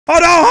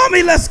Hold on,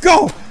 homie. Let's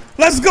go.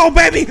 Let's go,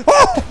 baby.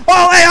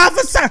 Oh, hey,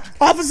 officer.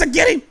 Officer,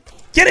 get him.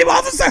 Get him,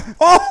 officer.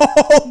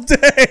 Oh,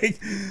 dang.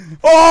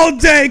 Oh,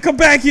 dang. Come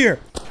back here.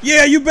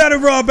 Yeah, you better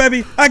run,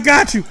 baby. I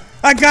got you.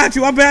 I got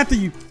you. I'm after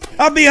you.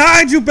 I'm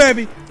behind you,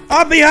 baby.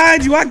 I'm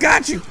behind you. I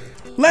got you.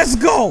 Let's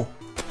go.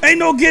 Ain't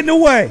no getting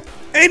away.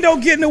 Ain't no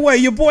getting away.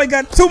 Your boy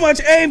got too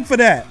much aim for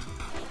that.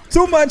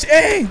 Too much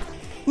aim.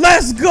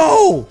 Let's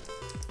go.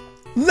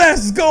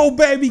 Let's go,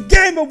 baby.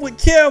 Gaming with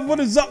Kev. What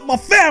is up, my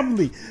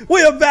family?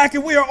 We are back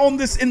and we are on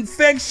this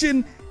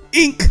Infection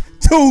Inc.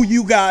 2,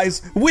 you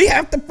guys. We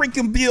have to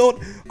freaking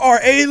build our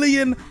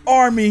alien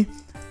army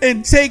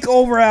and take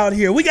over out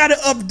here. We got to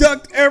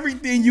abduct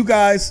everything, you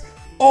guys.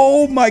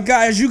 Oh my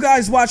gosh, you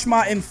guys watched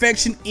my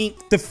Infection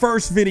Inc. the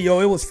first video.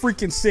 It was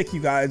freaking sick,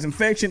 you guys.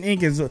 Infection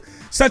Inc. is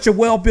such a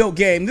well-built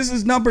game. This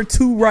is number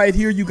 2 right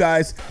here, you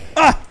guys.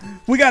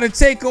 We got to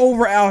take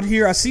over out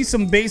here. I see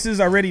some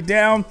bases already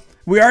down.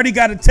 We already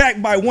got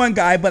attacked by one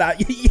guy, but I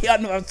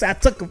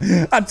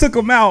took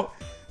him out.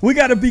 We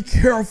got to be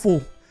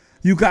careful,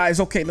 you guys.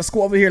 Okay, let's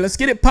go over here. Let's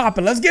get it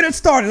popping. Let's get it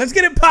started. Let's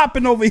get it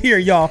popping over here,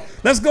 y'all.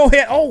 Let's go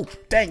ahead. Oh,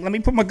 dang. Let me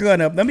put my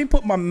gun up. Let me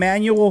put my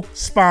manual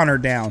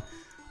spawner down.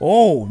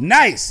 Oh,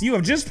 nice. You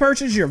have just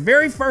purchased your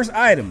very first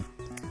item.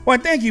 Why,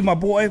 thank you, my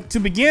boy. To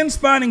begin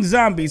spawning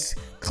zombies,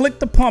 click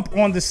the pump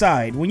on the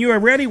side. When you are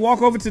ready,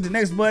 walk over to the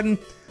next button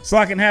so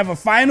I can have a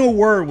final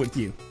word with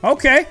you.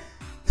 Okay.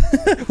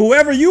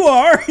 Whoever you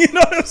are, you know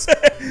what I'm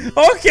saying?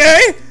 Okay.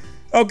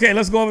 Okay,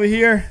 let's go over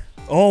here.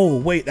 Oh,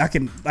 wait, I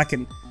can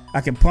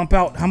pump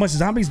out. How much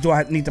zombies do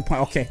I need to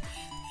pump? Okay.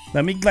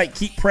 Let me like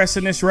keep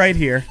pressing this right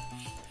here.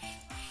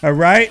 All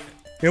right.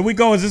 Here we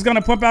go. Is this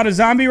gonna pump out a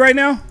zombie right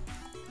now?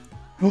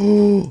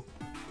 Oh,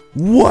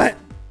 what?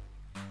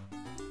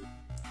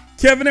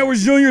 Kevin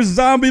Edwards Jr.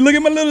 zombie. Look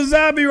at my little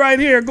zombie right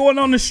here going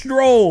on the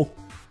stroll.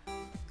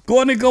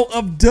 Going to go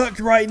abduct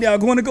right now.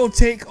 Going to go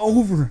take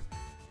over.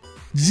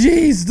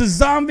 Jeez, the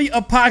zombie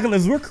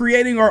apocalypse. We're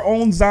creating our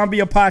own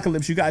zombie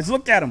apocalypse, you guys.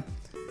 Look at him.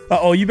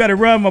 Uh-oh, you better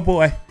run, my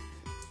boy.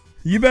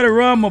 You better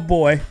run, my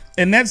boy.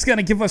 And that's going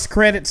to give us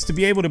credits to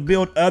be able to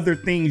build other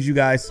things, you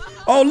guys.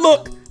 Oh,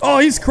 look. Oh,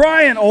 he's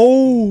crying.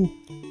 Oh.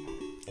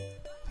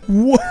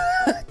 What?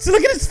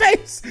 Look at his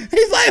face.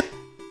 He's like,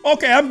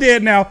 okay, I'm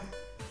dead now.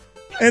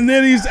 And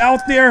then he's out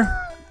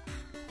there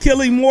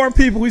killing more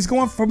people. He's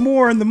going for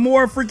more. And the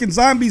more freaking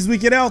zombies we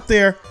get out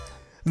there,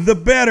 the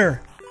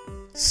better.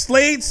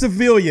 Slayed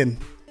civilian.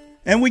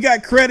 And we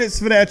got credits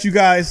for that, you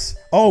guys.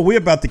 Oh, we're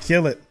about to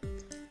kill it.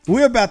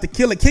 We're about to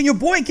kill it. Can your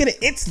boy get an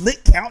It's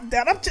Lit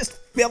countdown? I'm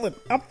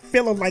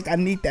feeling like I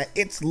need that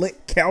It's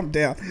Lit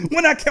countdown.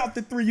 When I count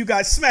to 3, you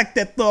guys smack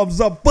that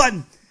thumbs up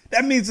button.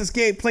 That means this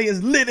gameplay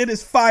is lit, it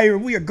is fire.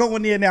 We are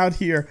going in out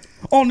here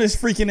on this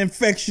freaking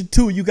Infection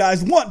 2, you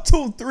guys. 1,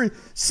 2, 3.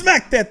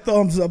 Smack that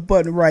thumbs up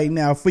button right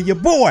now for your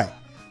boy.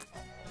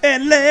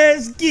 And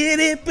let's get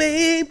it,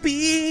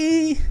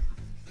 baby.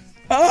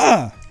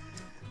 I'm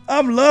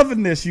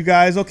loving this, you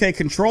guys. Okay,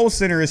 Control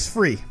Center is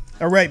free.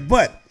 All right,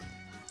 but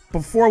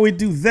before we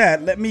do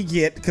that, let me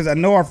get, because I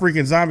know our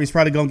freaking zombie's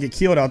probably going to get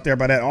killed out there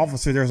by that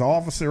officer. There's an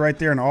officer right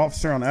there and an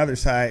officer on the other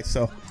side.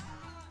 So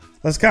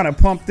let's kind of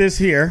pump this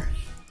here.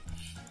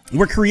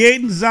 We're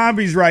creating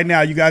zombies right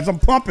now, you guys. I'm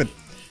pumping.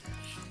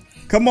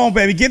 Come on,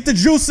 baby. Get the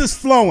juices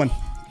flowing.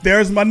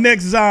 There's my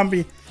next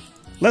zombie.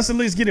 Let's at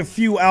least get a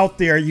few out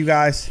there, you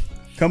guys.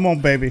 Come on,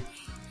 baby.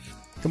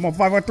 Come on,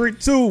 5, 4, 3,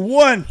 2,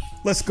 1.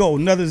 Let's go.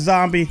 Another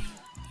zombie.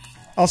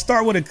 I'll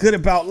start with a good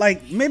about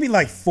maybe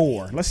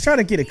 4. Let's try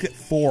to get a good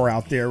 4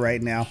 out there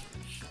right now.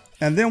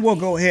 And then we'll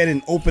go ahead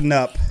and open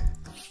up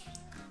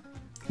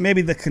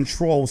maybe the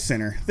control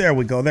center. There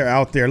we go. They're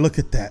out there. Look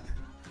at that.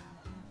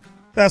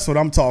 That's what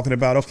I'm talking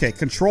about. Okay,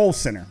 control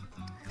center.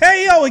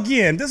 Hey, yo,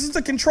 again, this is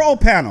the control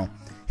panel.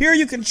 Here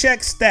you can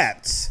check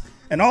stats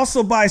and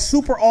also buy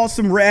super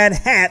awesome rad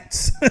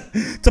hats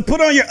to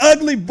put on your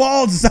ugly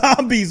bald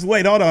zombies.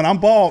 Wait, hold on. I'm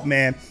bald,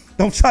 man.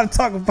 Don't try to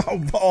talk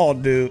about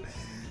bald, dude.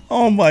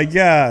 Oh, my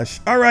gosh.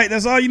 All right,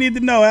 that's all you need to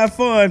know. Have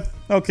fun.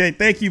 Okay,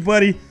 thank you,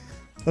 buddy.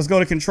 Let's go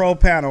to control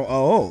panel.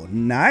 Oh,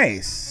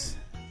 nice.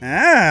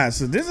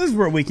 So this is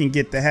where we can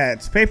get the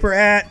hats. Paper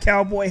hat,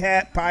 cowboy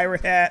hat,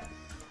 pirate hat.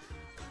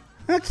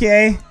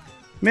 Okay,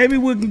 maybe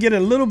we can get a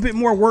little bit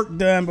more work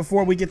done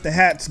before we get the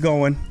hats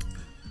going.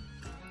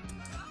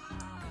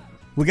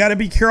 We got to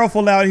be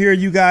careful out here,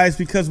 you guys,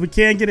 because we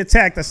can get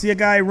attacked. I see a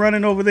guy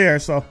running over there,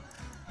 so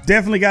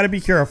definitely got to be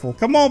careful.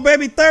 Come on,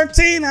 baby,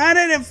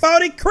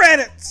 1,340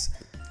 credits.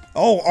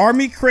 Oh,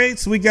 army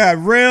crates. We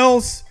got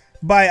rails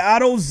by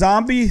auto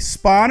zombie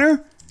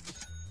spawner.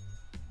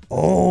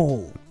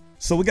 Oh,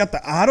 so we got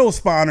the auto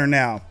spawner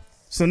now.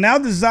 So now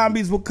the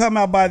zombies will come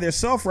out by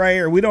themselves right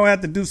here. We don't have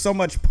to do so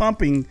much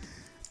pumping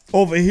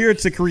over here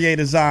to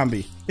create a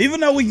zombie. Even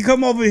though we can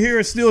come over here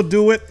and still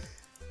do it,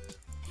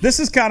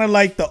 this is kind of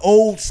like the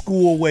old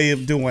school way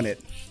of doing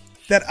it.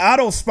 That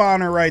auto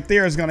spawner right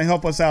there is going to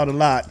help us out a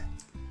lot.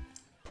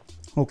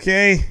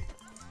 Okay.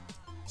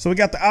 So we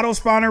got the auto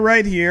spawner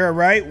right here. All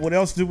right. What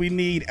else do we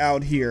need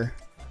out here?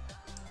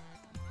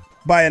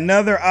 Buy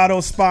another auto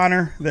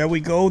spawner. There we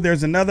go.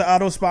 There's another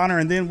auto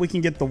spawner, and then we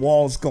can get the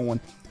walls going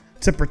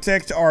to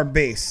protect our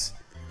base.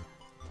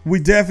 We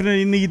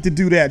definitely need to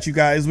do that, you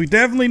guys. We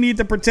definitely need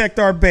to protect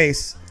our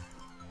base.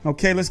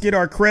 Okay, let's get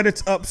our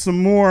credits up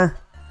some more.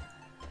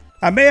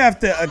 I may have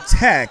to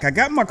attack. I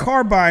got my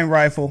carbine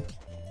rifle.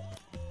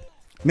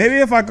 Maybe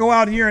if I go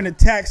out here and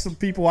attack some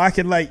people, I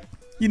can, like,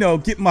 you know,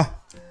 get my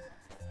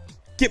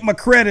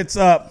credits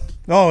up.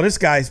 Oh, this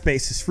guy's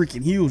base is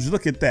freaking huge.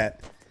 Look at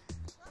that.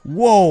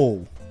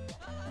 Whoa.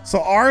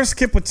 So ours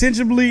can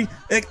potentially,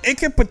 it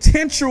can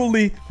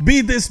potentially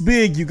be this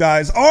big, you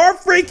guys. Our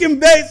freaking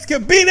base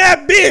can be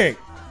that big.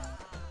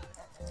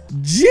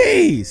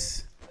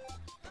 Jeez.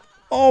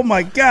 Oh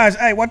my gosh.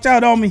 Hey, watch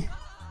out on me.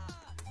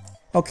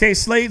 Okay,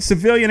 slay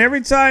civilian.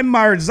 Every time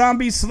our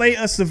zombies slay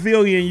a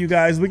civilian, you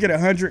guys, we get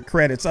 100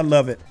 credits. I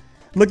love it.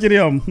 Look at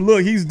him.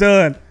 Look, he's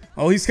done.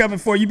 Oh, he's coming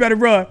for you. You better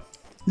run.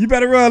 You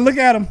better run. Look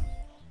at him.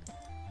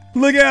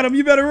 Look at him.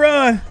 You better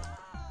run.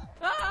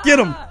 Get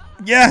him.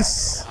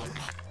 Yes.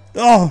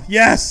 Oh,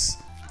 yes.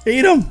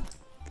 Eat him.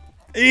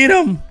 Eat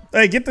him.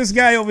 Hey, get this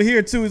guy over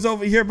here, too. He's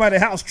over here by the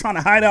house trying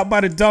to hide out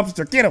by the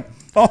dumpster. Get him.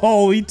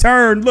 Oh, he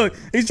turned. Look,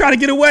 he's trying to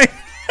get away.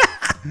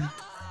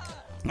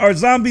 Our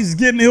zombies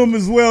getting him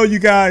as well, you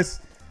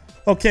guys.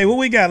 Okay, what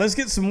we got? Let's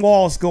get some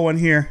walls going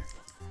here.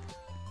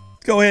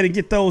 Go ahead and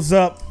get those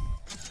up.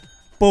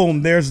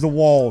 Boom, there's the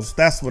walls.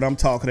 That's what I'm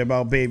talking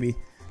about, baby.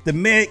 The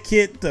med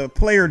kit, the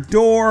player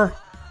door.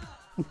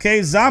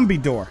 Okay, zombie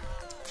door.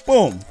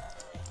 Boom.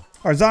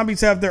 Our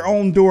zombies have their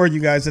own door,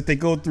 you guys, that they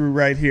go through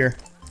right here.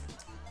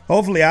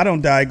 Hopefully I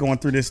don't die going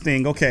through this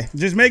thing. Okay,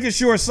 just making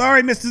sure.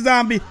 Sorry, Mr.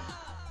 Zombie.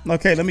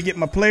 Okay, let me get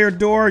my player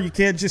door. You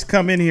can't just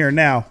come in here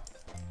now.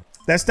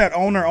 That's that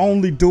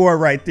owner-only door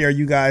right there,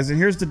 you guys. And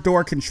here's the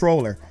door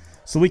controller.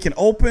 So we can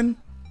open,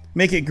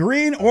 make it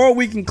green, or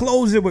we can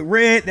close it with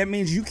red. That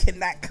means you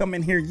cannot come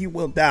in here. You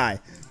will die.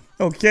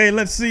 Okay,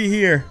 let's see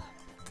here.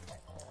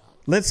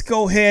 Let's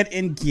go ahead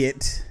and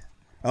get...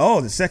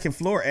 Oh, the second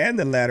floor and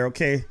the ladder.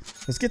 Okay,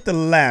 let's get the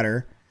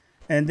ladder.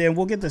 And then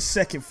we'll get the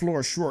second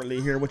floor shortly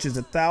here, which is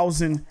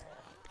 1,000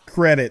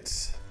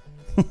 credits.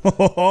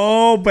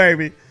 Oh,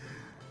 baby.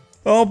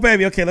 Oh,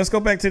 baby. Okay, let's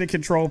go back to the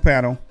control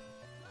panel.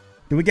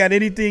 Do we got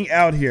anything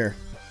out here?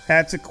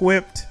 Hats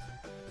equipped.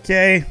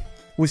 Okay.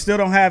 We still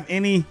don't have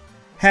any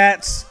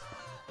hats.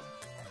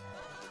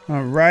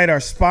 All right, our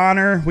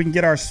spawner. We can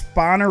get our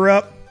spawner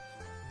up.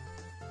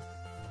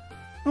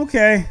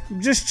 Okay,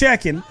 just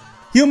checking.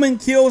 Human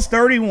kills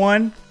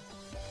 31.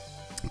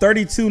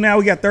 32 now.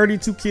 We got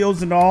 32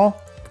 kills in all.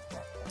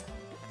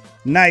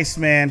 Nice,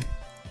 man.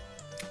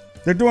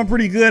 They're doing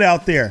pretty good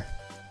out there.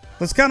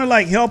 Let's kind of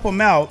like help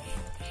them out.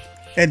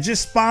 And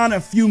just spawn a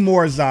few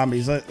more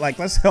zombies. Like,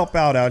 let's help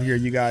out here,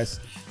 you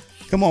guys.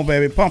 Come on,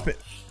 baby. Pump it.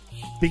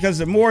 Because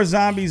the more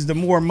zombies, the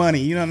more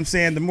money. You know what I'm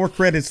saying? The more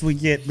credits we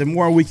get, the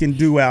more we can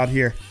do out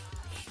here.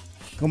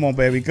 Come on,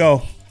 baby.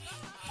 Go.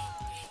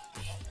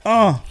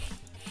 I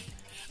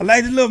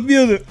like the little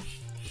music.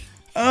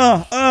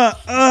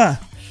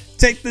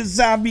 Take the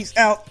zombies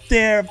out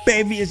there,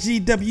 baby. It's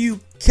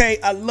GWK.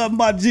 I love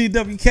my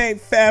GWK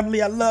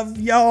family. I love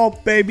y'all,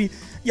 baby.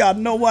 Y'all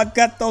know I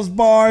got those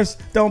bars.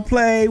 Don't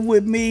play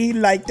with me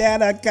like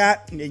that. I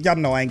got. Y'all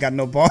know I ain't got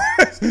no bars.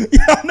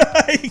 Y'all know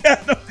I ain't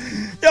got no.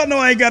 Y'all know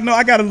I ain't got no.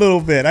 I got a little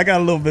bit. I got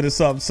a little bit of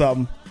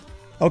something.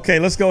 Okay,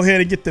 let's go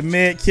ahead and get the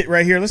med kit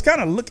right here. Let's kind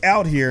of look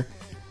out here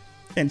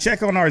and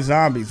check on our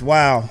zombies.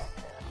 Wow.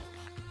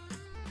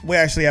 We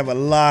actually have a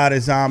lot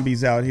of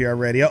zombies out here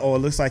already. Uh-oh, it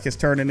looks like it's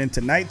turning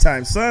into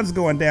nighttime. Sun's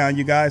going down,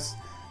 you guys.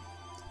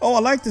 Oh, I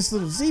like this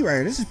little Z right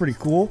here. This is pretty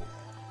cool.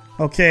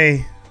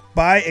 Okay.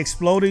 Buy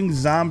exploding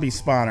zombie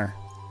spawner.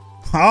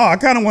 Oh, I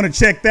kind of want to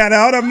check that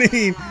out. I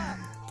mean,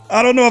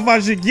 I don't know if I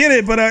should get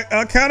it, but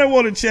I kind of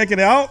want to check it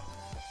out.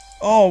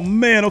 Oh,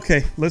 man.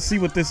 Okay, let's see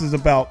what this is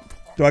about.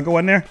 Do I go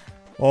in there?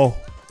 Oh.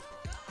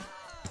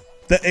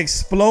 The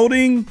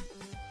exploding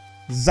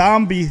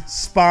zombie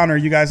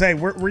spawner, you guys. Hey,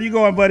 where you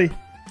going, buddy?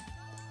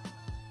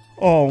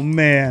 Oh,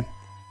 man.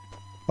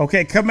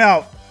 Okay, come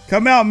out.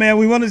 Come out, man.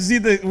 We want to see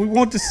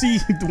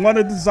one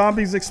of the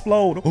zombies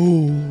explode.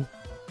 Oh.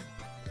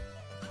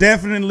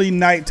 Definitely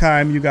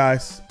nighttime, you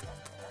guys.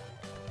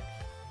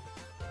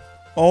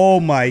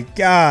 Oh my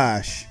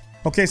gosh.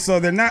 Okay,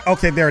 so they're not.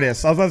 Okay, there it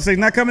is. I was about to say,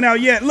 not coming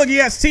out yet. Look, he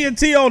has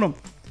TNT on him.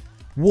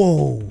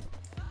 Whoa.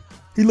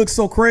 He looks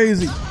so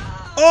crazy.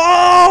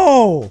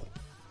 Oh!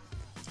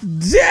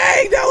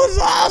 Dang, that was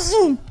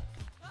awesome.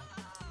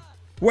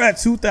 We're at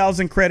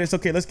 2,000 credits.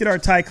 Okay, let's get our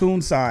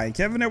tycoon sign.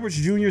 Kevin Edwards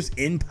Jr.'s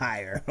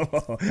Empire.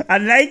 I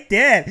like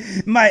that.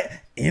 My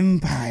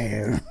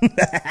empire.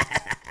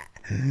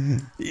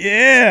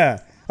 Yeah.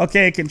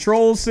 Okay,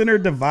 control center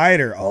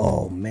divider.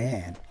 Oh,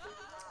 man.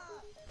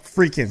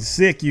 Freaking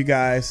sick, you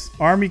guys.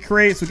 Army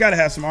crates. We got to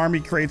have some army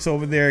crates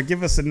over there.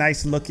 Give us a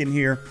nice look in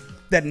here.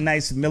 That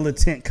nice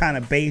militant kind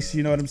of base,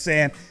 you know what I'm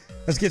saying?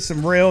 Let's get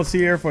some rails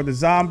here for the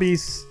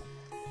zombies.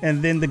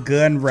 And then the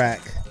gun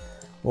rack.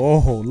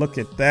 Oh, look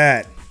at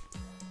that.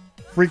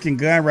 Freaking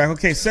gun rack.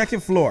 Okay,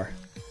 second floor.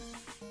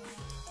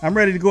 I'm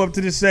ready to go up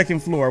to the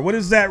second floor. What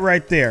is that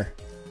right there?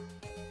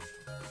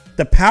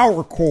 The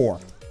power core.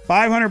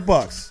 500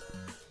 bucks.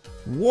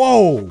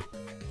 Whoa.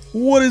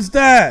 What is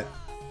that?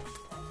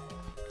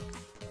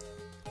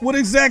 What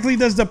exactly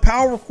does the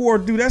power core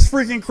do? That's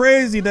freaking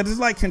crazy. That is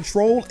like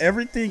control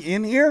everything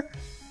in here.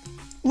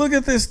 Look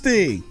at this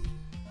thing.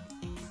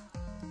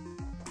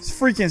 It's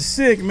freaking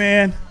sick,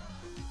 man.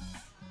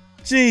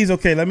 Jeez,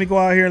 okay, let me go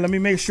out here. Let me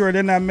make sure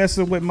they're not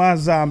messing with my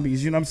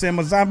zombies. You know what I'm saying?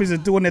 My zombies are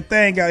doing their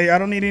thing out here. I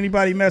don't need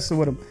anybody messing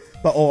with them.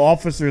 But, oh,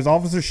 officers.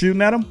 Officers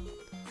shooting at him?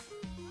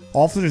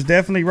 Officer's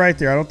definitely right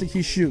there. I don't think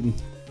he's shooting.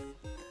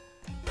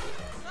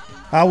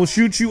 I will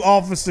shoot you,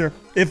 officer,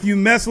 if you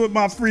mess with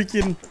my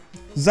freaking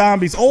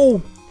zombies.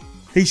 Oh,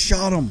 he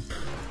shot him.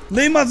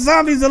 Leave my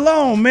zombies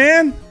alone,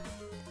 man.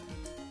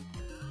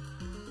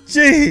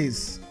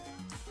 Jeez.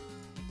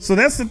 So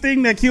that's the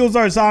thing that kills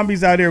our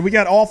zombies out here. We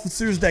got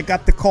officers that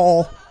got the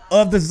call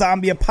of the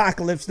zombie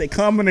apocalypse. They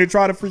come and they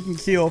try to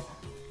freaking kill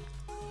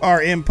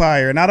our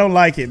empire. And I don't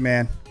like it,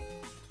 man.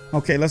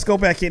 Okay, let's go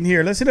back in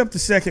here. Let's hit up the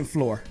second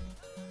floor.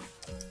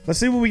 Let's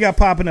see what we got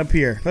popping up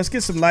here. Let's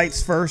get some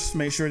lights first.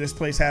 Make sure this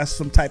place has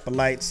some type of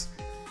lights.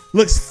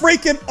 Looks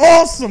freaking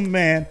awesome,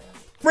 man.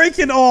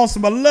 Freaking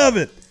awesome. I love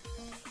it.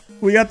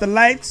 We got the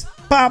lights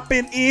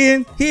popping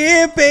in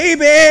here,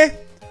 baby.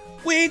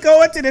 We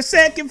going to the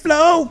second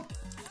floor.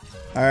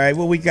 All right,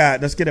 what we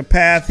got? Let's get a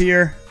path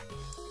here.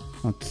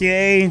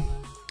 Okay.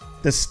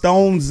 The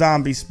stone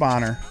zombie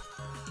spawner.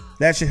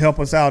 That should help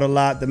us out a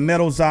lot. The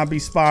metal zombie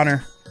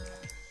spawner.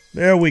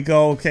 There we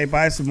go. Okay,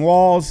 buy some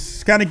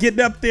walls. Kind of getting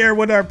up there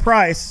with our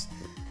price.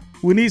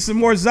 We need some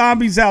more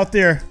zombies out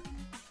there.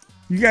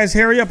 You guys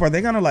hurry up. Are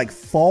they going to like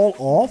fall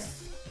off?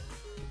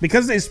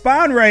 Because they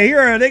spawn right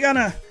here. Are they going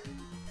to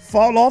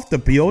fall off the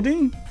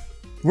building?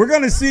 We're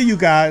going to see, you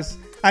guys.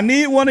 I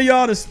need one of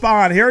y'all to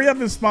spawn. Hurry up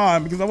and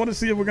spawn because I want to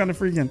see if we're going to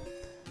freaking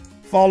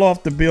fall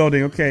off the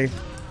building. Okay.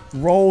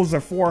 Rolls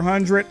are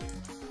 400.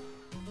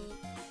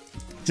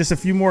 Just a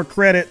few more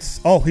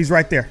credits. Oh, he's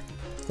right there.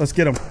 Let's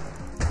get him.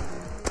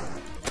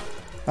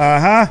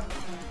 Uh-huh.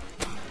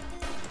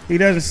 He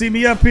doesn't see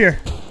me up here.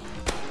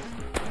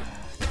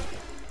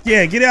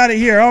 Yeah, get out of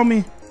here,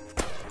 homie.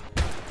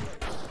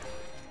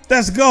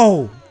 Let's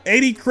go.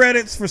 80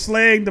 credits for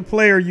slaying the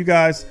player, you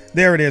guys.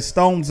 There it is.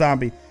 Stone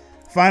zombie.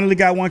 Finally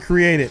got one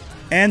created.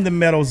 And the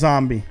metal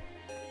zombie.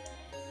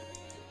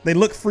 They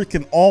look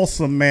freaking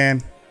awesome,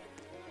 man.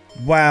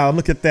 Wow,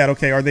 look at that.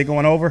 Okay, are they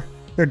going over?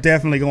 They're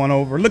definitely going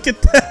over. Look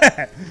at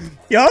that.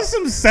 Y'all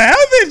some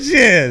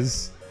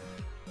savages.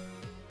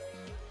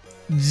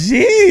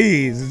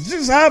 Jeez.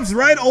 Just hops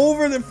right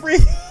over the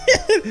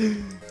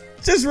freaking...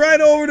 just right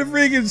over the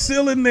freaking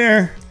ceiling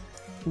there.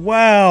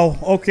 Wow.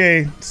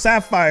 Okay.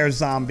 Sapphire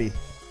zombie.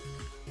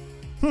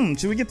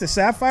 Should we get the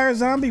sapphire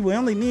zombie? We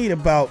only need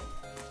about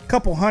a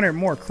couple hundred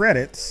more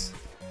credits.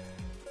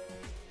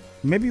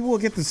 Maybe we'll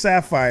get the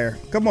sapphire.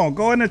 Come on,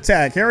 go and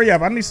attack. Hurry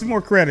up. I need some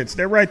more credits.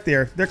 They're right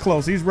there. They're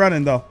close. He's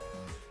running though.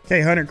 Okay,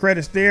 100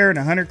 credits there and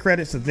 100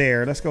 credits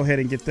there. Let's go ahead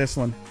and get this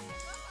one.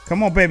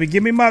 Come on, baby.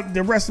 Give me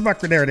the rest of my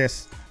credits. There it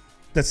is.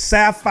 The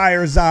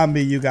sapphire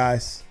zombie, you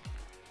guys.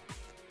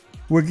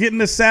 We're getting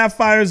the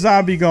sapphire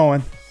zombie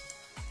going.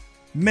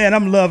 Man,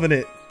 I'm loving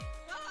it.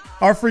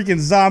 Our freaking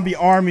zombie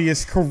army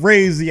is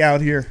crazy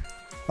out here.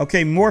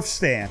 Okay, morph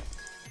stand.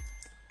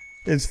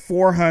 It's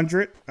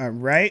 400. All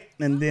right.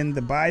 And then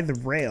buy the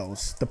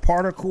rails. The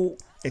particle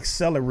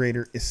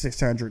accelerator is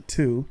 600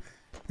 too.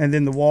 And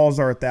then the walls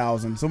are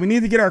 1,000. So we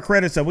need to get our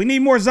credits up. We need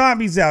more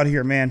zombies out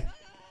here, man.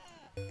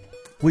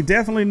 We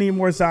definitely need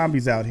more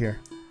zombies out here.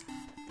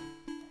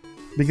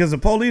 Because the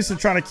police are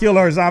trying to kill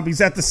our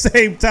zombies at the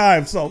same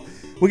time. So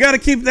we got to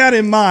keep that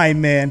in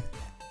mind, man.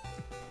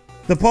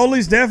 The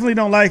police definitely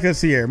don't like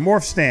us here.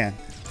 Morph stand.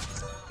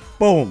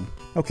 Boom.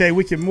 Okay,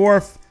 we can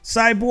morph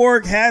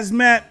cyborg,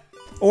 hazmat,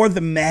 or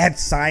the mad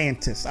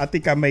scientist. I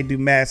think I may do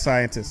mad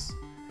scientist.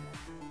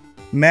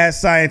 Mad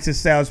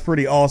scientist sounds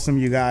pretty awesome,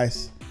 you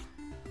guys.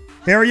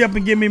 Hurry up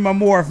and give me my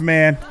morph,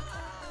 man.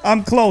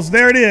 I'm close.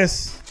 There it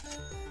is.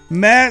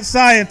 Mad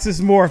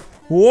scientist morph.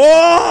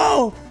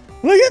 Whoa!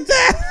 Look at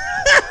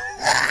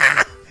that!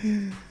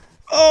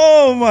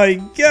 Oh my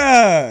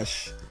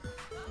gosh.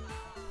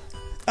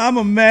 I'm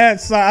a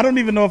mad scientist. I don't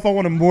even know if I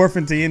want to morph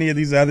into any of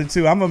these other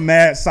two. I'm a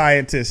mad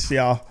scientist,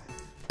 y'all.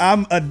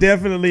 I'm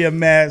definitely a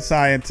mad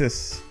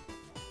scientist.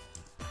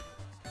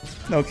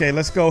 Okay,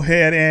 let's go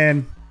ahead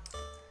and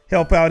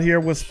help out here.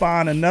 We'll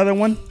spawn another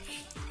one.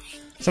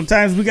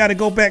 Sometimes we got to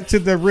go back to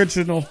the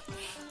original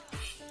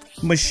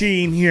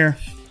machine here.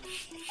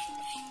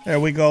 There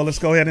we go. Let's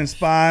go ahead and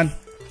spawn.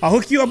 I'll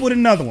hook you up with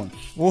another one.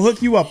 We'll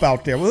hook you up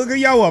out there. We'll hook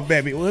y'all up,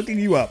 baby. We're hooking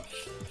you up.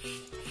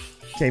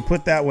 Okay,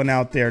 put that one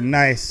out there.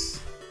 Nice.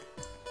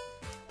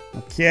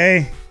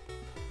 Okay.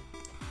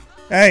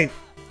 Hey.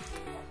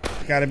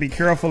 Gotta be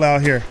careful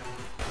out here.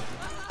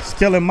 It's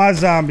killing my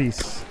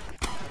zombies.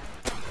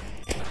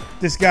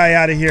 This guy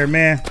out of here,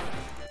 man.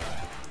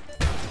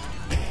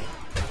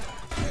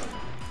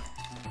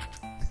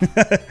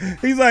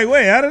 He's like,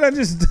 wait, how did I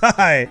just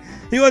die?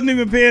 He wasn't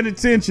even paying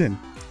attention.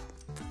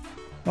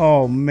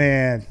 Oh,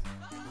 man.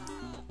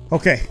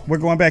 Okay, we're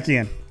going back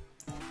in.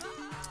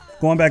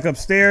 Going back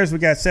upstairs. We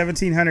got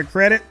 1,700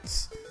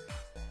 credits.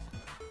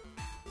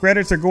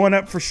 Credits are going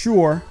up for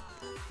sure.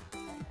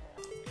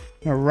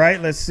 All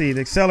right, let's see.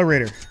 The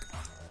accelerator.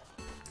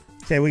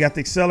 Okay, we got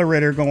the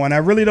accelerator going. I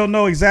really don't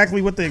know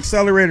exactly what the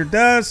accelerator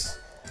does.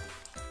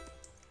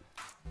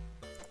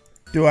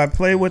 Do I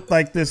play with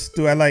like this?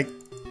 Do I like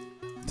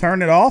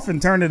turn it off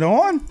and turn it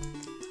on?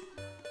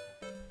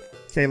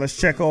 Okay, let's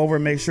check over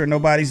and make sure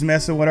nobody's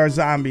messing with our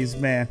zombies,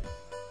 man.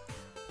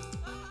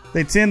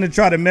 They tend to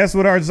try to mess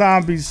with our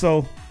zombies,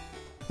 so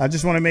I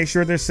just want to make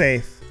sure they're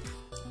safe.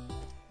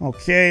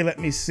 Okay, let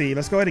me see.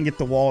 Let's go ahead and get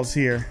the walls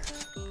here.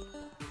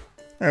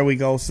 There we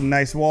go. Some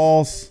nice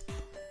walls.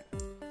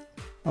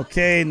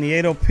 Okay,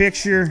 Nieto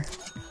picture.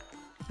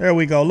 There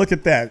we go. Look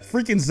at that.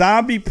 Freaking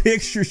zombie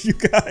pictures, you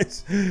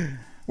guys.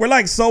 We're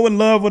like so in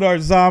love with our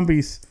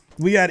zombies.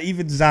 We got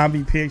even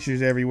zombie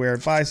pictures everywhere.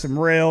 Buy some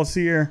rails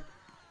here.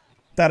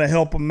 That'll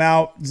help them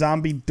out.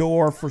 Zombie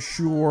door for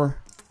sure.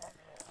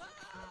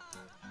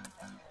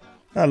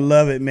 I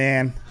love it,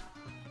 man.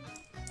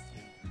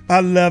 I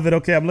love it.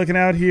 Okay, I'm looking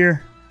out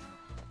here.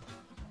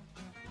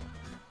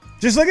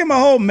 Just look at my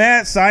whole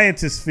mad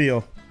scientist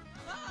feel.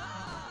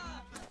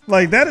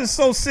 Like, that is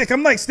so sick.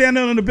 I'm like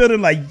standing in the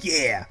building like,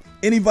 yeah,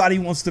 anybody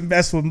wants to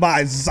mess with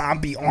my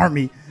zombie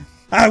army,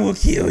 I will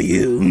kill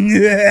you.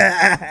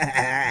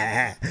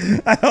 I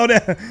know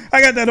that.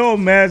 I got that whole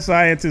mad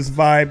scientist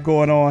vibe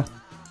going on.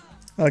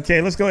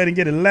 Okay, let's go ahead and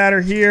get a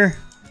ladder here.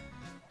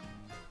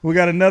 We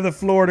got another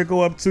floor to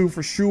go up to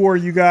for sure,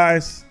 you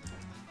guys.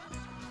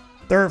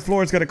 Third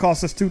floor is going to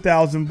cost us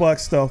 2,000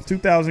 bucks though.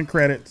 2,000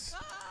 credits.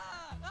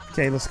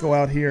 Okay, let's go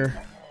out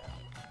here.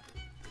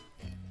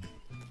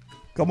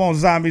 Come on,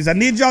 zombies. I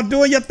need y'all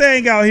doing your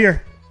thing out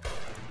here.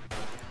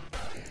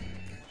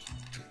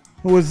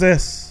 Who is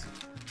this?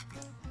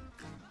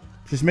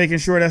 Just making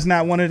sure that's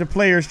not one of the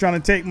players trying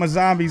to take my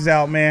zombies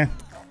out, man.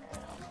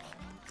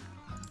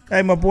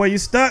 Hey, my boy, you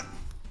stuck?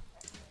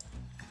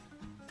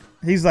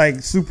 He's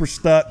like super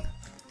stuck.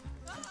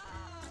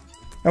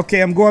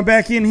 Okay, I'm going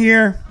back in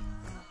here.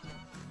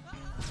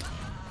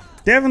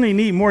 Definitely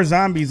need more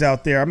zombies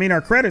out there. I mean,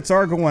 our credits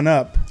are going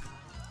up.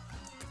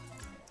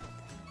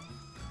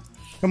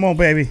 Come on,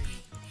 baby.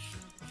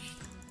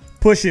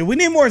 Push it. We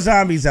need more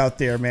zombies out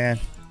there, man.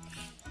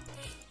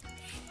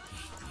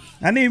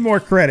 I need more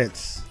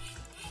credits.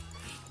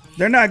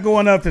 They're not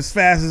going up as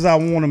fast as I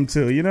want them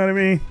to. You know what I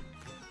mean?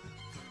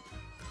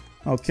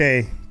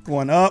 Okay,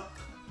 going up.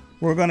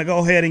 We're going to go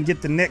ahead and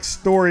get the next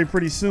story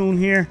pretty soon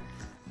here.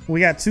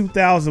 We got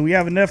 2,000. We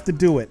have enough to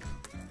do it.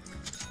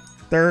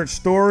 Third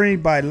story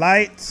by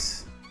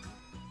lights.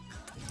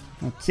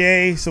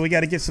 Okay, so we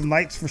got to get some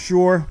lights for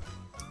sure.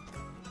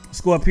 Let's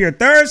go up here.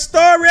 Third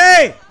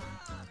story.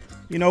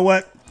 You know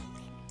what?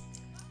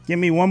 Give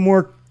me one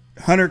more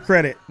 100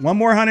 credit. One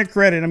more 100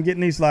 credit. I'm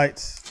getting these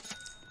lights.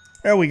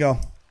 There we go.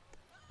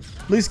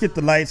 At least get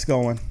the lights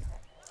going.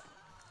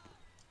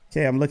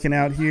 Okay, I'm looking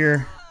out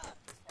here.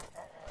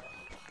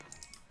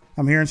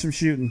 I'm hearing some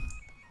shooting.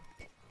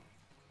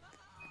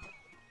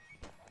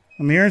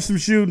 I'm hearing some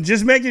shooting.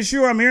 Just making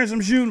sure I'm hearing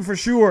some shooting for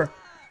sure.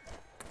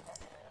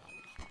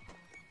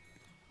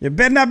 It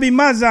better not be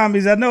my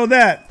zombies. I know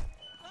that.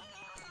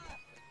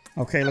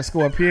 Okay, let's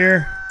go up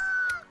here.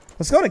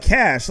 Let's go to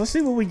cash. Let's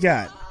see what we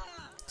got.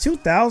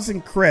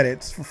 2,000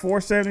 credits for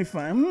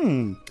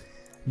 475.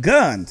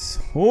 Guns.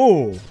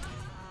 Oh.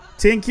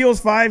 10 kills,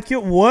 5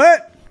 kills.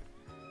 What?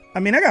 I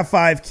mean, I got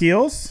 5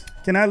 kills.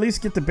 Can I at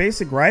least get the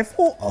basic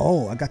rifle?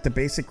 Oh, I got the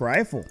basic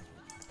rifle.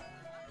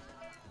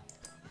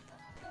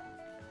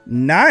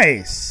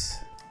 Nice.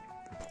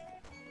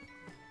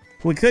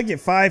 We could get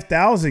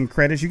 5,000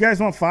 credits. You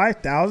guys want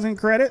 5,000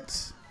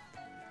 credits?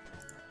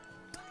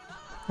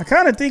 I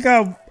kind of think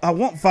I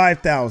want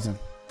 5,000.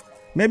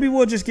 Maybe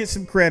we'll just get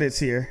some credits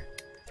here.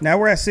 Now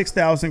we're at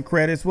 6,000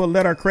 credits. We'll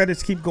let our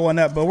credits keep going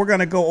up, but we're going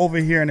to go over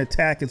here and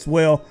attack as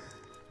well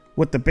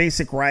with the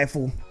basic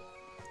rifle.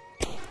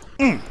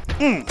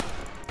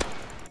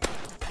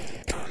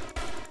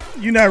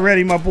 You're not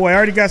ready, my boy. I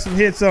already got some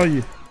hits on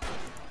you.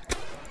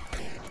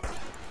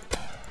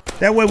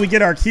 That way we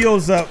get our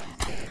kills up.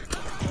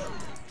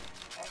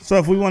 So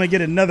if we want to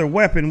get another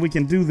weapon, we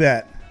can do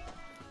that.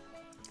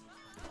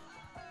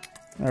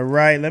 All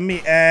right, let me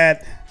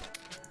add.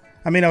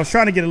 I mean, I was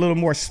trying to get a little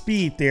more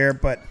speed there,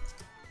 but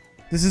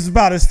this is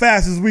about as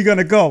fast as we're going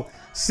to go.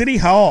 City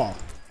Hall.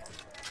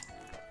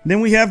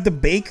 Then we have the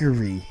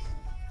bakery.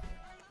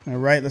 All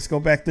right, let's go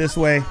back this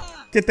way.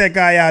 Get that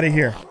guy out of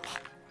here.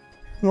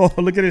 Oh,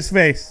 look at his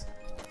face.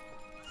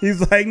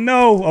 He's like,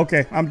 no.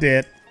 Okay, I'm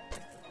dead.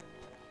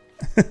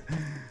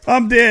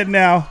 I'm dead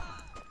now.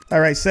 All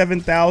right,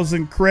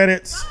 7,000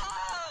 credits.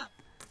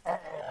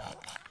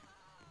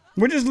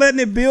 We're just letting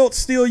it build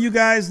still, you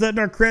guys. Letting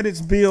our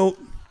credits build.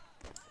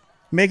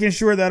 Making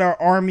sure that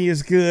our army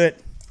is good.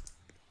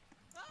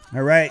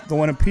 All right,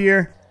 going up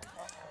here.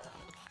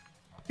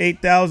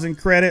 8,000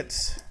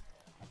 credits.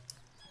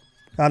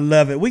 I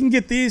love it. We can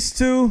get these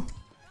two.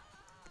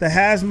 The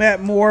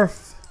hazmat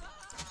morph.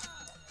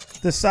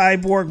 the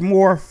cyborg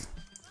morph,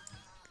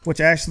 which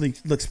actually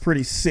looks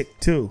pretty sick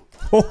too.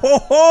 Ho ho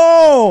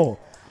ho!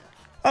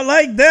 I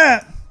like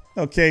that.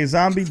 Okay,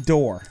 zombie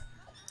door.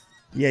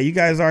 Yeah, you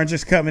guys aren't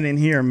just coming in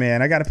here,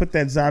 man. I got to put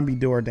that zombie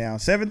door down.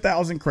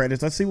 7,000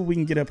 credits. Let's see what we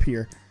can get up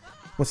here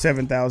with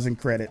 7,000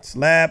 credits.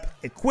 Lab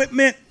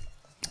equipment.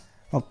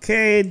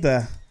 Okay,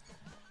 the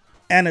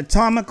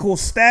anatomical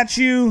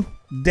statue.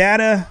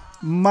 Data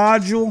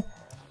module.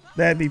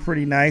 That'd be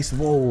pretty nice.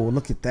 Whoa,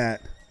 look at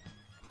that.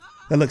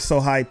 That looks so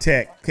high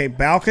tech. Okay,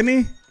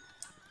 balcony.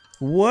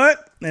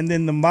 What? And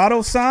then the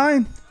model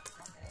sign.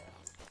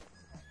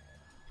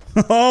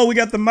 Oh, we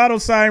got the model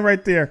sign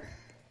right there.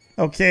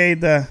 Okay,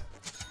 the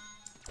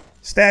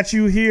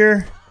statue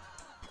here.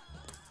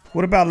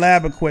 What about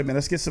lab equipment?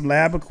 Let's get some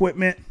lab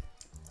equipment.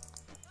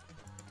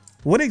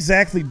 What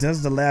exactly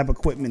does the lab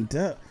equipment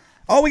do?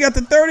 Oh, we got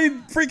the 30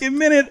 freaking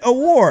minute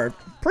award.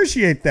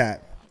 Appreciate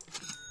that.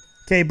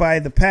 Okay, by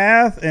the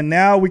path, and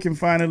now we can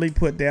finally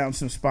put down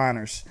some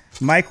spawners.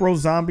 Micro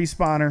zombie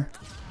spawner.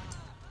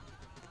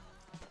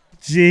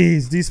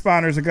 Jeez, these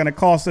spawners are gonna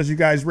cost us, you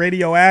guys.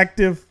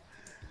 Radioactive.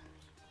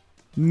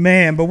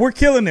 Man, but we're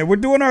killing it. We're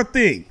doing our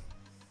thing.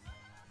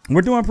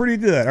 We're doing pretty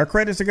good. Our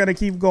credits are gonna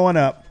keep going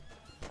up.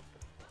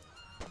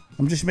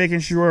 I'm just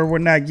making sure we're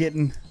not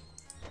getting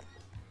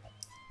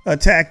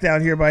attacked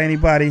out here by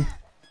anybody.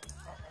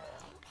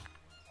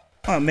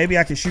 Oh, maybe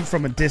I can shoot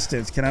from a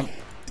distance. Can I?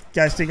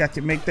 Guys think I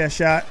can make that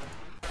shot?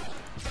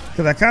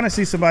 Because I kind of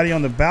see somebody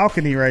on the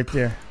balcony right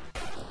there.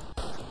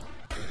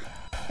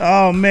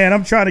 Oh man,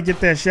 I'm trying to get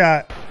that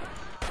shot.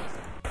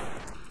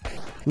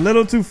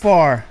 Little too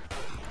far.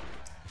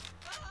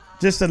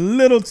 Just a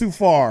little too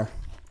far.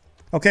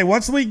 Okay,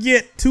 once we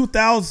get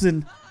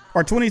 2,000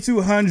 or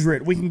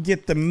 2,200, we can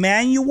get the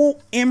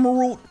manual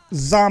emerald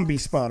zombie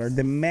spotter.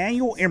 The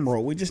manual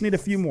emerald. We just need a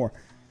few more.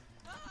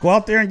 Go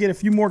out there and get a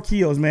few more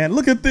kills, man.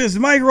 Look at this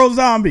micro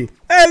zombie.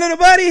 Hey, little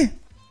buddy.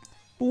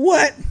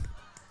 What?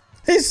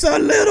 He's so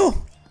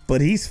little,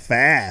 but he's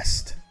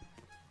fast.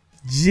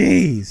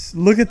 Jeez,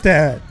 look at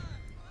that.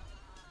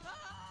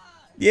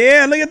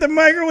 Yeah, look at the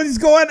micro when he's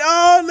going.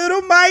 Oh,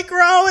 little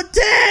micro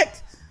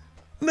attack.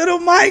 Little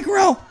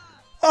micro.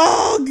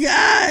 Oh,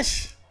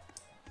 gosh.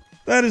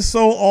 That is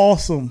so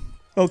awesome.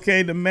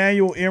 Okay, the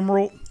manual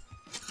emerald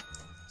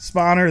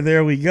spawner.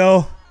 There we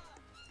go.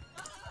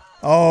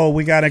 Oh,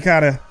 we got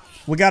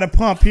to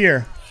pump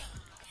here.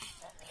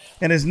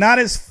 And it's not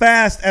as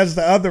fast as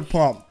the other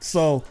pump.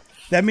 So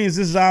that means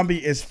this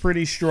zombie is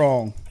pretty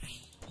strong.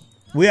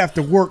 We have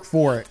to work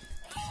for it.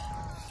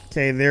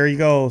 Okay, there he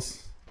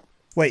goes.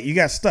 Wait, you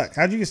got stuck.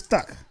 How'd you get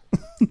stuck?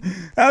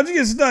 How'd you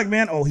get stuck,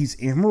 man? Oh, he's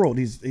emerald.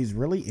 He's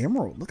really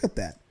emerald. Look at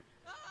that.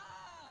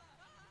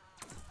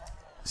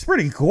 It's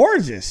pretty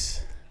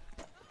gorgeous.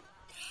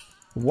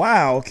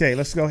 Wow. Okay,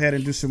 let's go ahead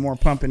and do some more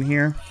pumping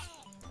here.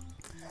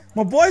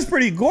 My boy's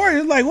pretty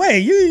gorgeous. Like,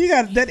 wait, you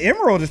got that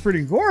emerald is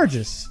pretty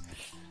gorgeous.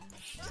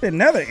 Get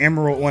another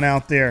emerald one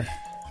out there.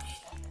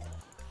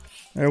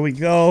 There we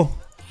go.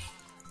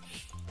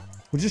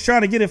 We're just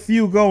trying to get a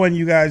few going,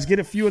 you guys. Get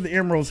a few of the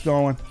emeralds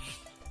going.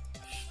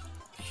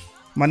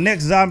 My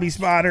next zombie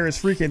spotter is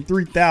freaking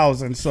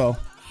 3,000, so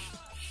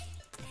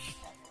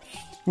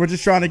we're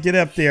just trying to get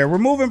up there. We're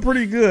moving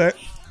pretty good.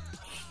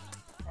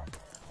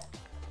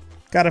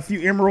 Got a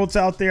few emeralds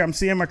out there. I'm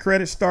seeing my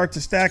credits start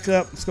to stack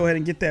up. Let's go ahead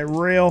and get that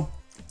rail.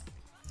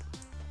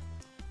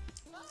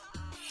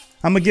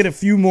 I'm gonna get a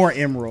few more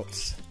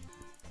emeralds.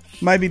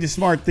 Might be the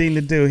smart thing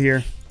to do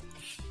here.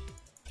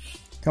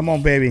 Come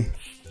on, baby.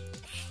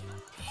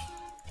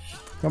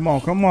 Come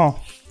on, come on.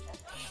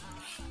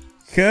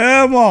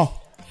 Come on.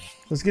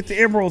 Let's get the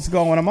emeralds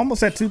going. I'm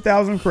almost at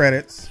 2,000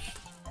 credits.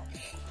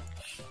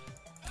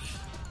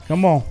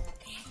 Come on.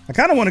 I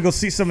kind of want to go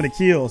see some of the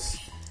kills.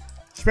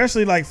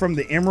 Especially like from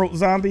the emerald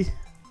zombie.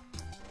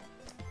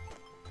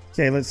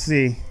 Okay, let's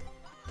see.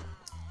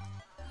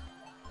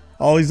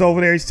 Oh, he's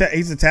over there.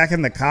 He's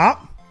attacking the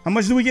cop. How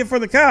much do we get for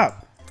the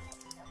cop?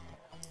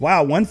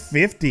 Wow,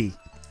 150.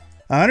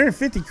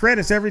 150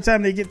 credits every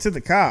time they get to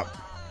the cop.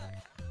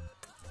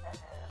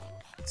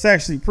 It's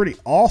actually pretty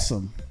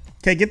awesome.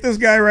 Okay, get this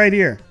guy right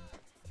here.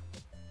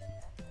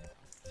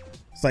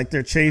 It's like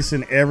they're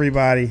chasing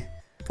everybody.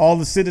 All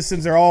the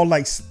citizens are all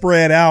like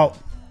spread out.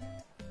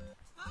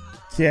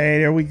 Okay,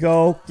 there we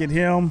go. Get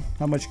him.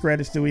 How much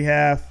credits do we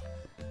have?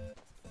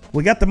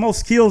 We got the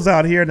most kills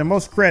out here, the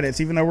most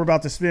credits, even though we're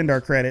about to spend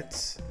our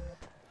credits.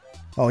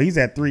 Oh, he's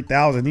at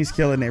 3,000. He's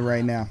killing it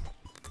right now.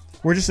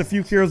 We're just a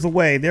few kills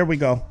away. There we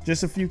go.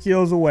 Just a few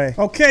kills away.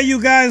 Okay,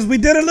 you guys, we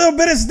did a little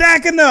bit of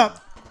stacking up.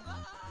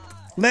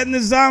 Letting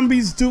the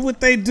zombies do what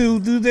they do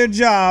their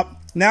job.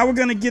 Now we're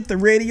going to get the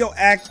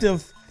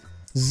radioactive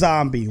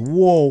zombie.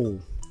 Whoa.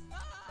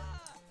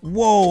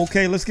 Whoa,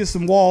 okay, let's get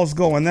some walls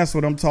going. That's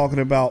what I'm talking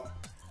about.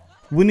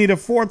 We need a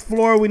 4th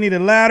floor. We need a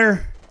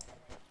ladder.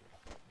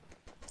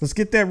 Let's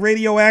get that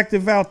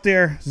radioactive out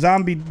there.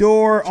 Zombie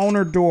door,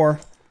 owner door.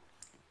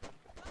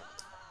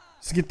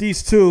 Let's get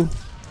these two.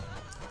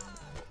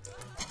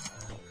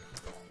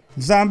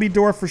 Zombie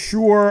door for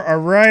sure. All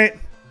right.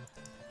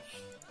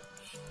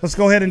 Let's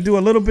go ahead and do a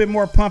little bit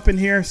more pumping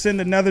here. Send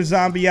another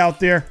zombie out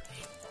there.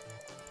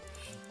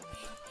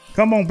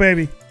 Come on,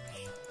 baby.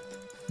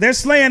 They're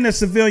slaying the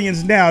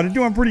civilians now. They're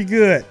doing pretty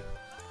good.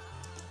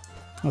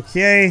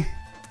 Okay.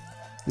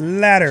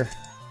 Ladder.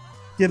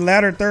 Get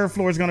ladder. Third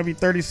floor is going to be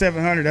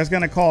 3,700. That's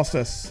going to cost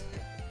us.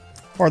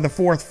 Or the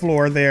fourth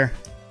floor there.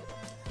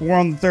 We're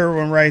on the third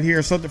one right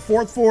here. So the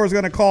fourth floor is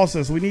going to cost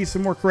us. We need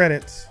some more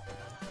credits.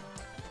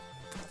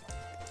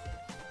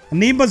 I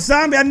need my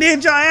zombie. I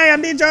need y'all. Hey, I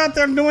need y'all out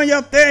there doing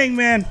your thing,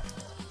 man.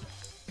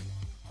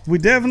 We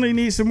definitely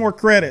need some more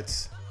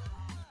credits.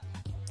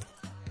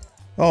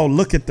 Oh,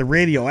 look at the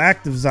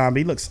radioactive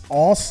zombie. He looks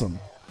awesome.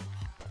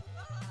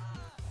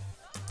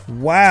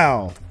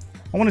 Wow.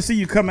 I want to see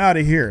you come out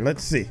of here.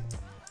 Let's see.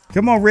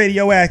 Come on,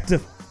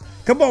 radioactive.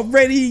 Come on,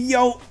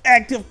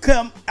 radioactive.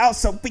 Come out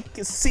so we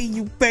can see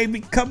you,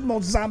 baby. Come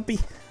on, zombie.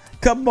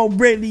 Come on,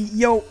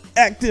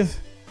 radioactive.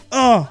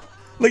 Oh,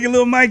 look at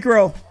little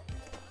micro.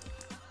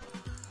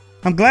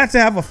 I'm glad to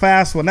have a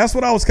fast one. That's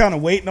what I was kind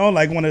of waiting on,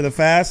 like one of the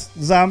fast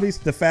zombies,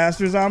 the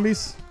faster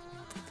zombies.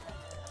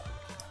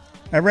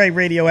 All right,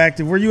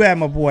 radioactive, where you at,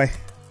 my boy?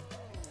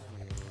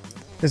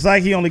 It's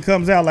like he only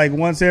comes out like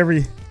once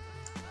every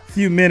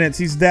few minutes.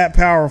 He's that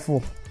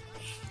powerful.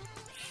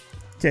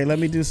 Okay, let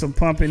me do some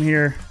pumping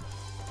here.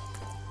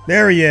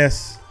 There he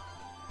is.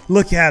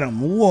 Look at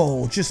him.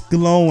 Whoa, just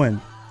glowing.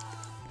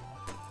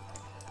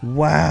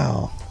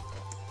 Wow.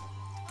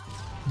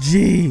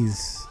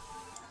 Jeez.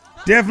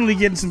 Definitely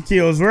getting some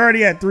kills. We're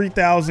already at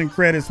 3,000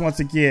 credits once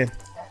again.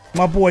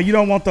 My boy, you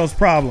don't want those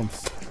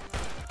problems.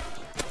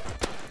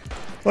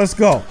 Let's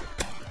go.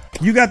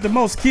 You got the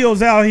most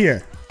kills out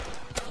here.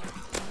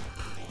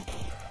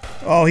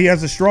 Oh, he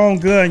has a strong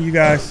gun, you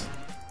guys.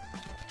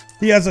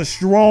 He has a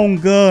strong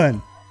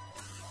gun.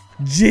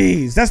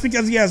 Jeez, that's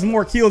because he has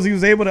more kills. He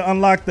was able to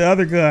unlock the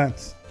other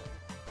guns.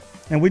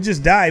 And we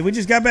just died. We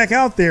just got back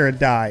out there and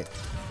died.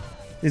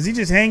 Is he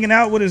just hanging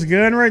out with his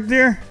gun right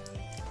there?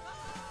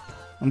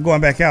 I'm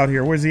going back out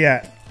here. Where's he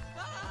at?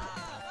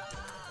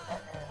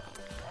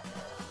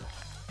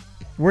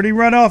 Where'd he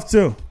run off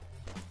to?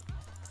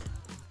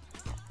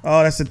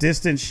 Oh, that's a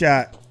distant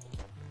shot.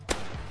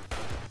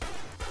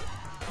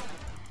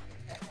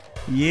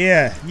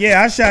 Yeah.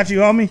 Yeah, I shot you,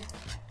 homie.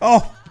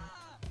 Oh.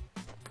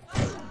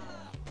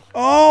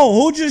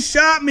 Oh, who just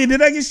shot me?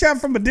 Did I get shot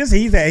from a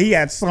distance? He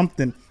had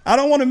something. I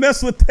don't want to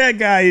mess with that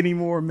guy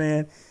anymore,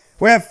 man.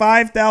 We're at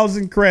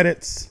 5,000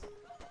 credits.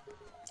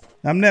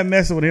 I'm not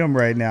messing with him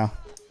right now.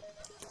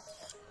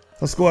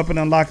 Let's go up and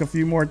unlock a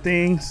few more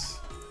things.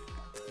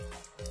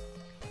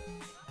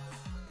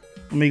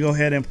 Let me go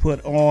ahead and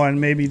put on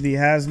maybe the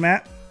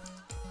hazmat.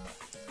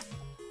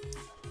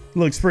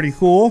 Looks pretty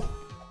cool.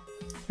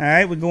 All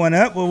right, we're going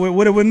up.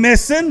 What are we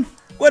missing?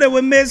 What are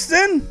we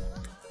missing?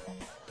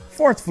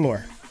 Fourth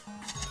floor.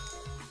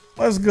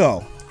 Let's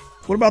go.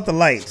 What about the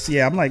lights?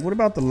 Yeah, I'm like, what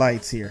about the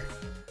lights here?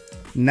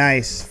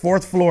 Nice.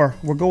 Fourth floor.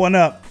 We're going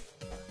up.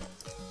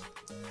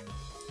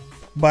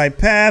 By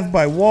path,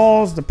 by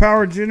walls, the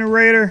power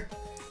generator.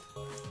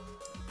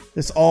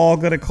 It's all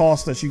gonna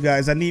cost us, you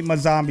guys. I need my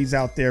zombies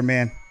out there,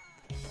 man.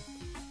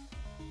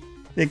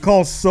 It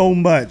costs so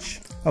much.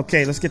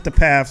 Okay, let's get the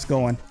paths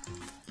going.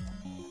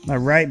 All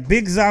right,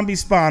 big zombie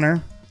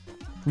spawner.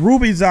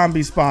 Ruby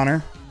zombie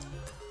spawner.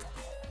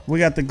 We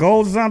got the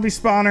gold zombie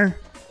spawner.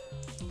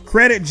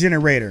 Credit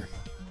generator.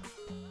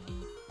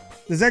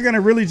 Is that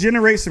gonna really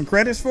generate some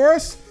credits for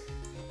us?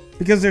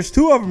 Because there's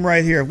two of them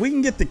right here. If we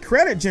can get the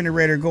credit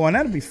generator going,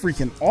 that'd be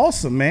freaking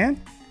awesome,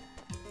 man.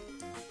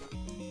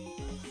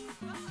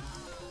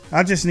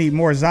 I just need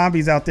more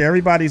zombies out there.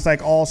 Everybody's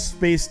like all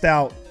spaced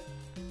out.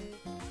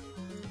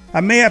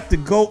 I may have to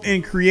go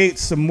and create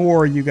some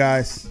more, you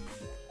guys.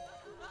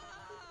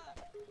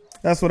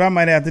 That's what I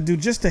might have to do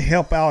just to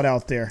help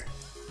out there.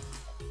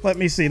 Let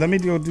me see. Let me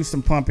go do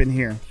some pumping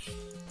here.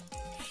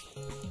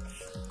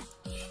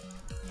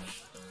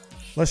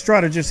 Let's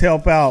try to just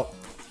help out.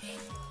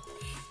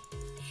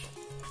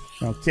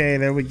 Okay,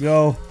 there we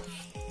go.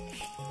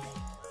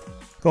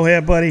 Go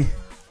ahead, buddy.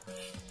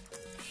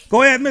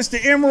 Go ahead,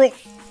 Mr. Emerald.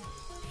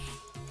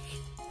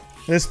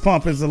 This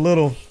pump is a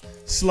little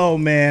slow,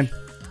 man.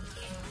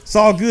 It's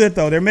all good,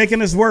 though. They're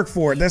making us work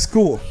for it. That's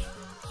cool.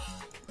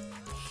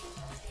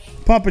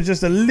 Pump is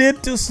just a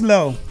little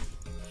slow.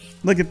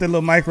 Look at the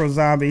little micro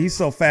zombie. He's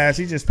so fast.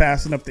 He's just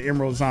passing up the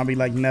emerald zombie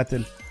like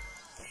nothing.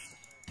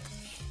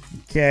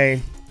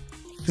 Okay.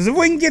 Because if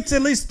we can get to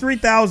at least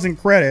 3,000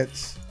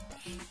 credits,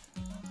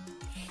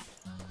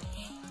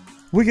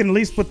 we can at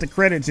least put the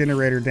credit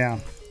generator down.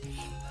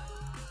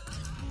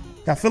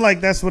 I feel like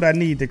that's what I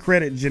need, the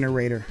credit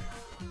generator.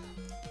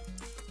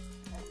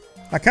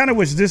 I kind of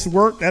wish this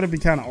worked. That'd be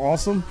kind of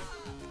awesome.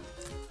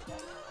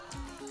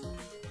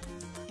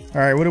 All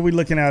right, what are we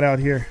looking at out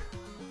here?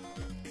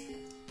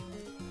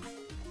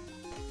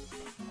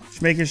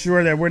 Just making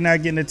sure that we're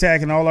not getting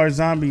attacked and all our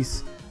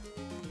zombies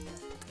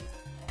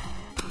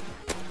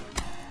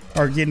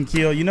are getting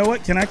killed. You know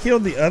what? Can I kill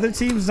the other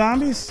team's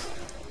zombies?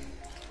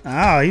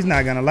 Oh, he's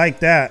not gonna like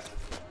that.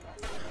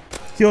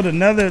 Killed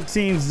another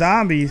team's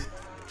zombie.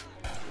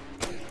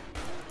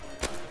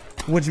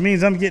 which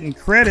means I'm getting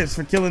credits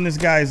for killing this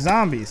guy's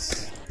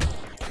zombies.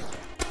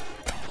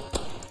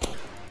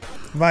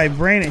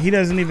 Vibranium, he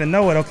doesn't even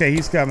know it. Okay,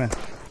 he's coming.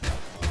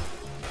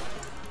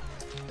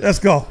 Let's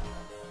go.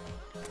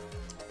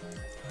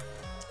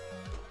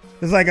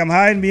 It's like I'm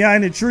hiding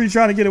behind a tree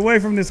trying to get away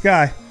from this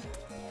guy.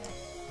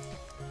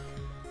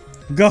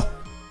 Go.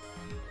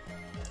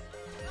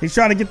 He's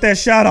trying to get that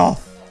shot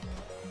off.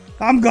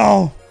 I'm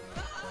gone.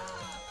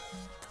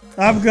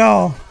 I'm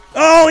gone.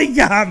 Oh, he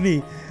got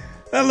me.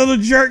 That little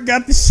jerk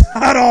got the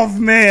shot off,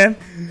 man.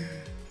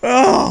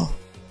 Oh,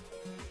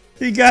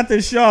 he got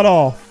the shot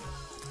off.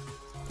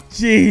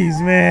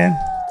 Jeez, man.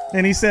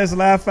 And he says,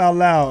 laugh out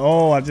loud.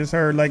 Oh, I just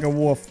heard like a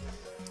wolf.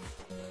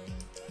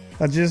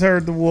 I just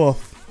heard the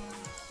wolf.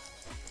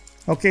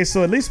 Okay,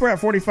 so at least we're at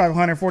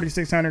 4,500,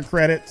 4,600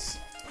 credits.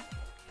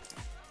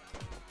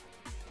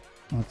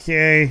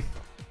 Okay.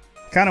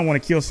 Kind of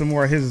want to kill some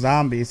more of his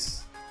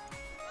zombies.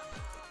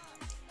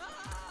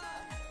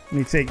 Let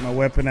me take my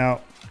weapon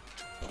out.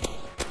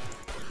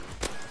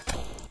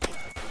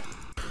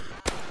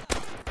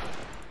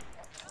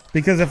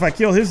 Because if I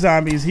kill his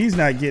zombies, he's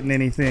not getting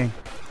anything.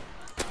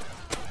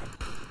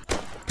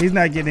 He's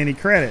not getting any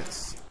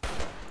credits.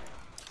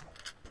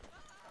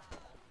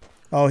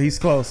 Oh, he's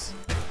close.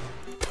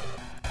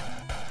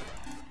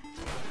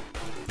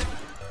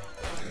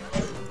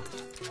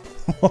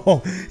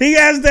 Oh, he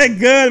has that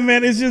gun,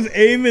 man. It's just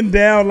aiming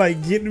down,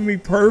 like getting me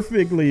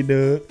perfectly,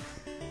 dude.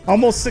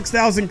 Almost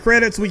 6,000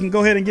 credits. We can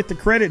go ahead and get the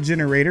credit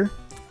generator.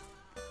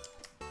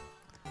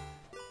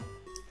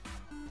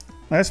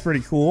 That's pretty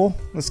cool.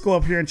 Let's go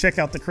up here and check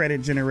out the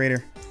credit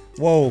generator.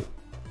 Whoa.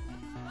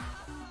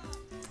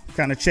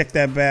 Kind of check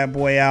that bad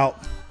boy out.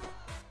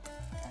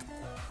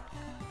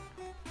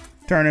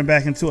 Turning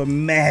back into a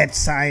mad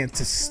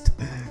scientist.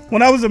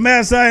 When I was a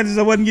mad scientist,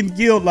 I wasn't getting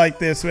killed like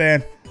this,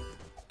 man.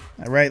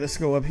 All right, let's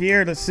go up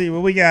here. Let's see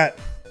what we got.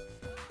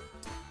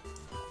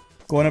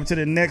 Going up to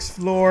the next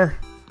floor.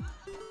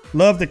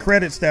 Love the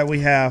credits that we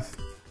have.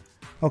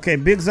 Okay,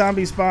 big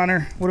zombie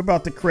spawner. What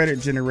about the credit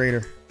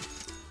generator?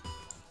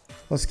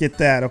 Let's get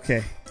that.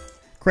 Okay.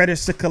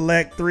 Credits to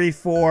collect. 3,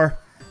 4.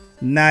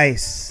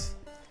 Nice.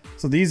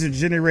 So these are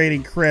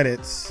generating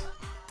credits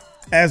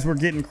as we're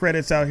getting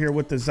credits out here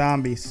with the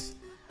zombies.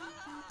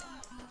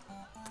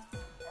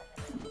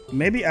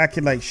 Maybe I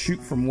could like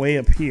shoot from way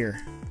up here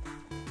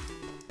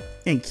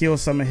and kill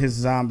some of his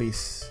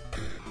zombies.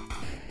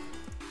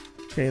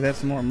 Okay,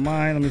 that's more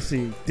mine. Let me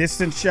see.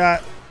 Distance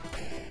shot.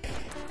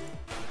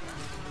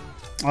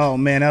 Oh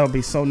man, that would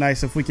be so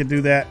nice if we could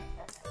do that.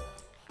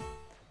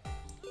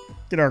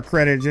 Get our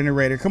credit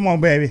generator. Come on,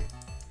 baby.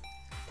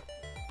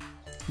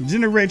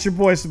 Generate your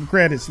boy some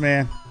credits,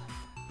 man.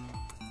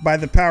 By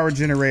the power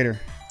generator.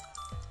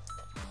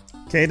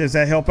 Okay, does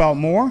that help out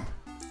more?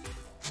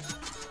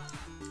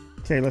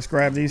 Okay, let's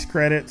grab these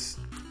credits.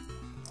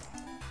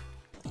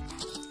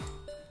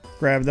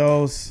 Grab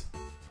those.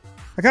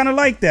 I kind of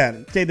like that.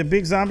 Okay, the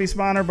big zombie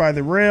spawner by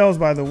the rails,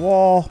 by the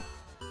wall.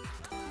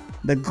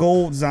 The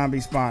gold zombie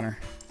spawner.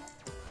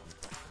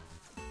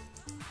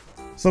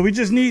 So we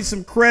just need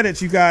some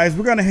credits, you guys.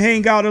 We're going to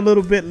hang out a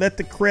little bit. Let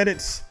the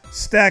credits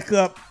stack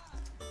up.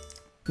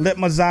 Let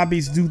my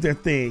zombies do their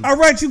thing. All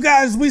right, you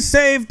guys. We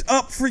saved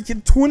up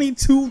freaking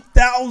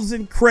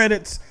 22,000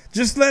 credits.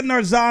 Just letting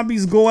our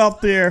zombies go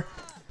out there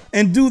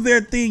and do their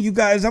thing, you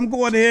guys. I'm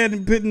going ahead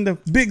and putting the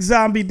big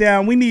zombie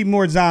down. We need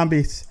more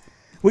zombies.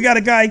 We got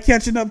a guy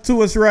catching up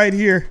to us right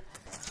here.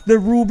 The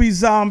ruby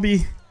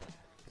zombie.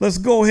 Let's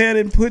go ahead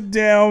and put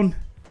down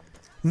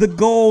the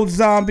gold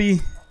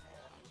zombie.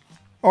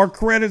 Our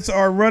credits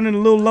are running a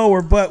little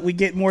lower, but we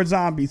get more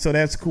zombies, so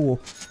that's cool.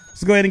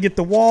 Let's go ahead and get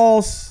the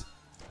walls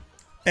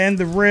and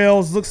the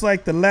rails. Looks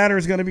like the ladder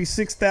is going to be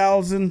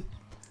 6,000,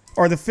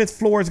 or the 5th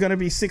floor is going to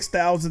be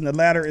 6,000. The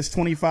ladder is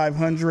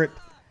 2,500.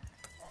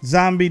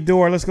 Zombie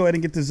door. Let's go ahead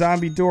and get the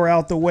zombie door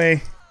out the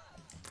way.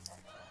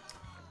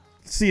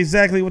 See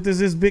exactly what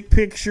this is. Big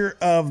picture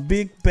of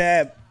Big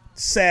Bad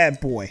Sad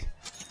Boy.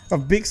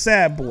 Of Big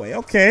Sad Boy.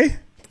 Okay.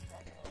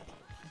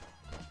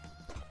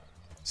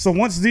 So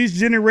once these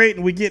generate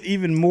and we get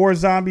even more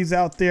zombies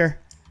out there,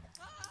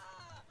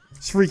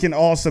 it's freaking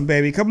awesome,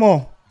 baby. Come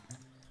on.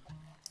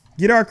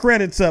 Get our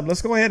credits up.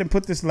 Let's go ahead and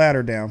put this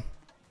ladder down.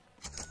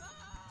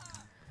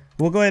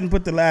 We'll go ahead and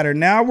put the ladder.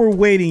 Now we're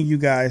waiting, you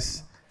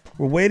guys.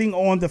 We're waiting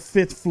on the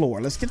 5th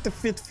floor. Let's get the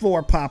 5th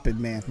floor popping,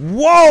 man.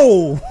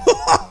 Whoa!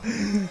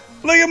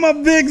 Look at my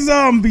big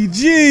zombie.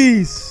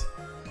 Jeez.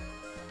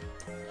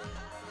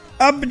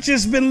 I've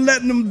just been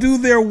letting them do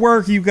their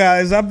work, you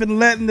guys. I've been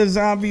letting the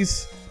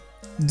zombies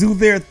do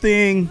their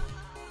thing.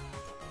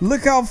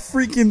 Look how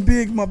freaking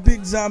big my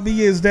big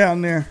zombie is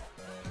down there.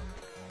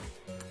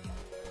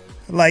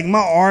 Like, my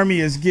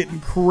army is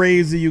getting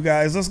crazy, you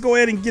guys. Let's go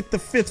ahead and get the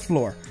 5th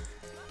floor.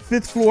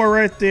 5th floor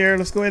right there.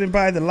 Let's go ahead and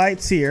buy the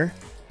lights here.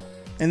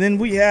 And then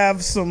we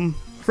have some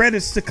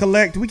credits to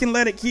collect. We can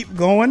let it keep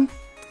going.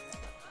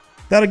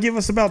 That'll give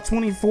us about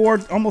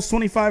 24, almost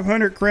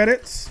 2,500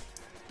 credits,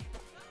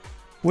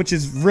 which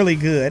is really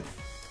good.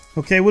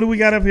 Okay, what do we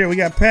got up here? We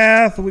got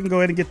path. We can go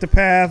ahead and get the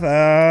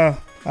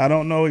path. I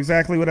don't know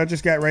exactly what I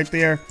just got right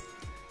there.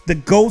 The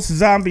ghost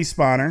zombie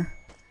spawner.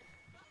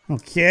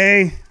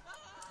 Okay.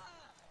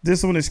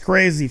 This one is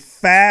crazy.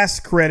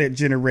 Fast credit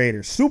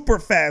generator. Super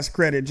fast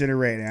credit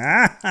generator.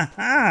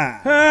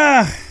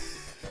 I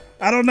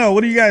don't know.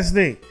 What do you guys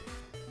think?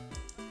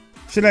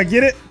 Should I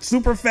get it?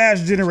 Super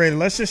fast generator.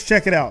 Let's just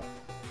check it out.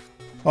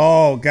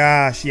 Oh,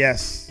 gosh.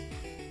 Yes.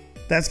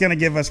 That's going to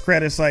give us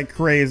credits like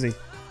crazy.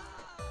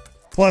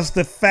 Plus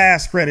the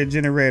fast credit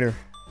generator.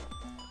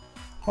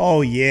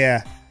 Oh,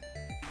 yeah.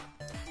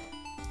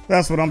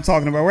 That's what I'm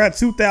talking about. We're at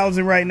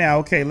 2,000 right now.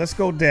 Okay, let's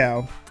go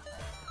down.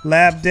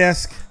 Lab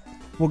desk.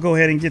 We'll go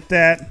ahead and get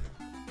that.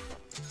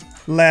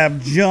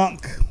 Lab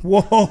junk.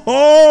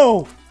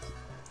 Whoa!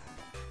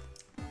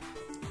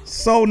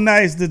 So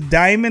nice. The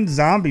diamond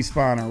zombie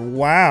spawner.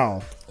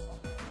 Wow.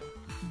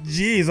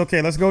 Jeez.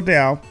 Okay, let's go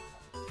down.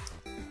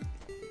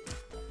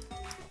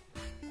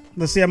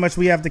 Let's see how much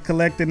we have to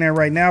collect in there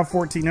right now.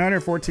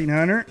 1,400,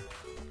 1,400.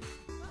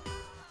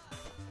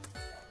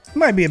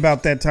 Might be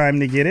about that time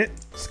to get it.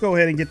 Let's go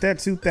ahead and get that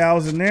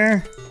 2,000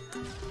 there.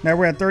 Now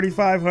we're at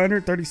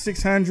 3,500,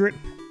 3,600.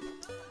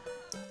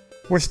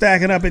 We're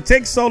stacking up. It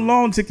takes so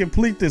long to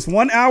complete this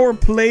 1 hour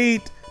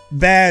played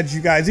badge,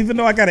 you guys. Even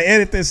though I got to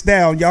edit this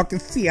down, y'all can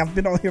see I've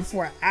been on here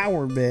for an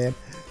hour, man.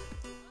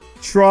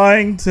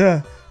 Trying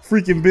to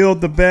freaking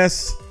build the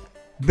best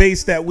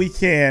base that we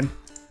can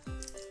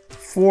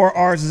for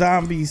our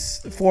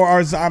zombies, for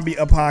our zombie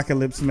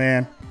apocalypse,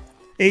 man.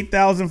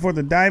 8,000 for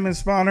the diamond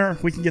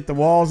spawner. We can get the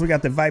walls. We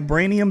got the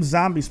vibranium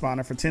zombie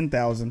spawner for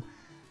 10,000.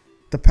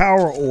 The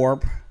power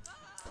orb.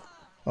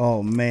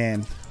 Oh,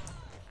 man.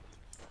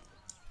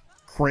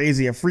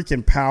 Crazy. A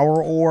freaking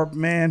power orb,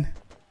 man.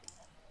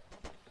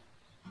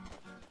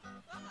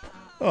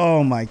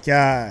 Oh, my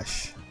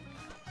gosh.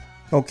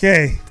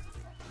 Okay.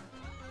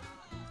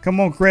 Come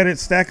on,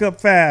 credits. Stack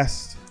up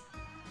fast.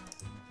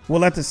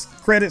 We'll let the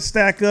credits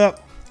stack up.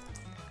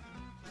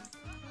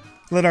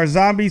 Let our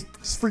zombie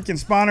freaking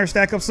spawner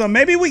stack up some.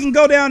 Maybe we can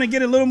go down and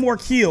get a little more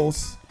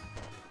kills.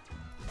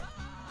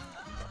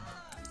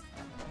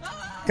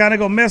 Gotta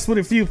go mess with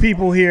a few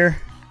people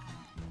here.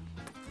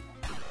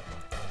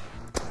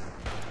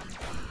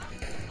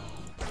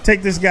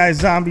 Take this guy's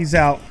zombies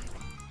out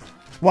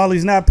while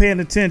he's not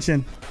paying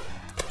attention.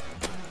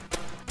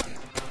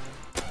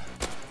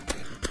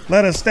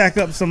 Let us stack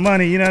up some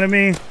money, you know what I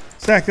mean?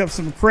 Stack up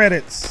some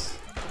credits.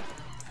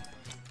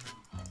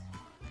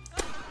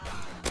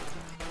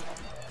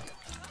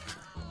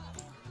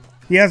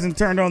 He hasn't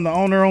turned on the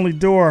owner-only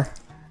door,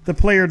 the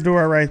player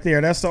door right there.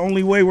 That's the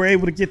only way we're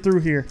able to get through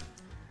here.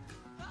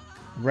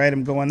 Right,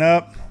 I'm going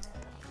up.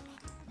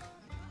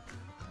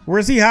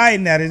 Where's he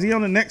hiding at? Is he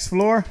on the next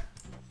floor?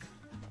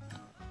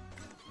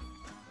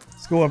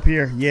 Let's go up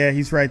here. Yeah,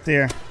 he's right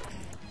there.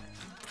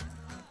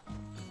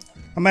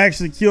 I'm gonna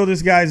actually kill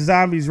this guy's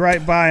zombies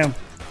right by him.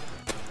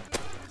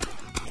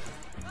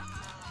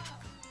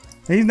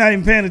 He's not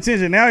even paying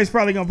attention. Now he's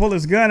probably gonna pull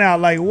his gun out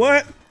like,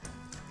 what?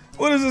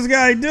 What is this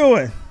guy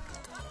doing?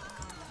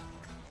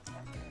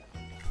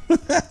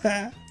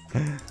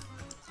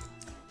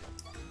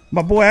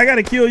 My boy, I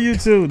gotta kill you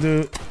too,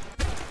 dude.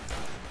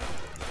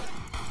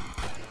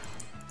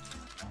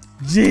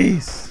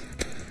 Jeez.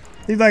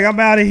 He's like, I'm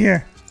out of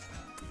here.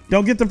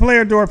 Don't get the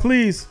player door,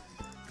 please.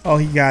 Oh,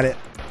 he got it.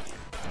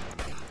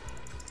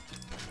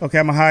 Okay,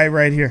 I'm gonna hide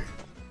right here.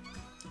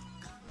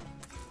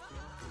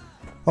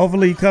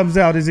 Hopefully he comes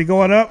out. Is he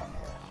going up?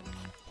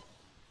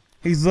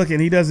 He's looking.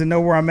 He doesn't know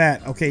where I'm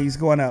at. Okay, he's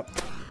going up.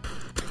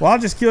 Well, I'll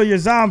just kill your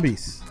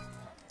zombies,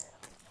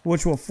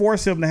 which will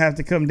force him to have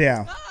to come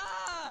down.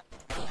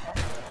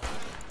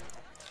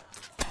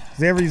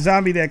 Because every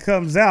zombie that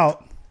comes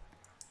out,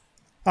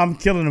 I'm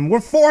killing him. We're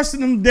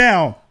forcing him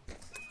down.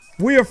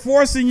 We are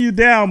forcing you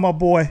down, my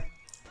boy.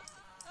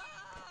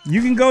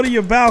 You can go to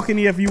your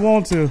balcony if you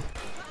want to.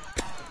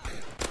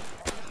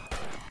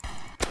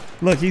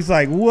 Look, he's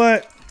like,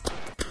 what?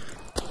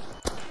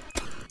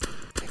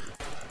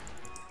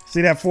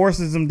 See, that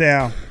forces him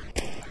down.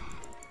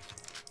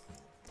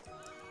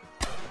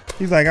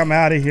 He's like, I'm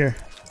out of here.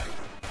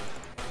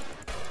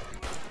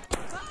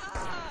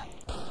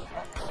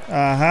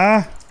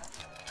 Uh-huh.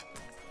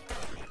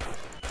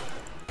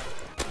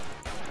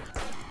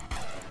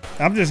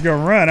 I'm just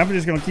gonna run. I'm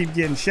just gonna keep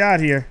getting shot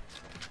here.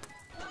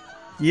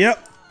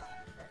 Yep.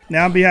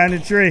 Now I'm behind the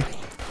tree.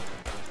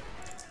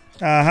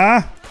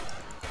 Uh-huh.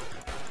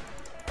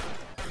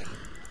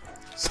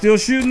 Still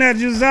shooting at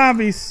your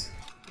zombies.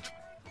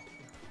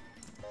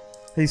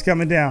 He's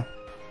coming down.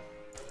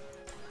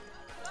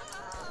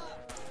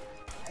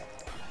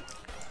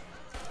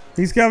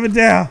 He's coming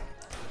down.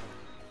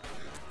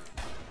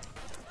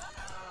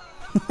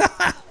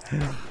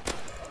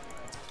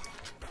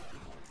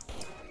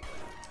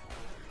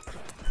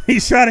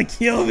 He's trying to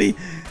kill me.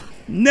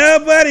 No,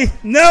 buddy.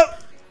 Nope.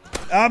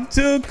 I'm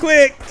too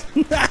quick.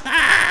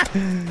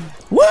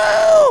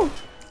 Woo!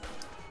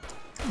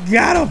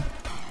 Got him.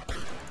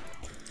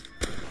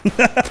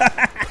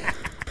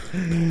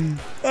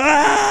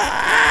 Ah!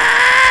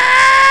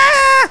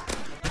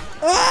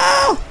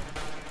 Oh!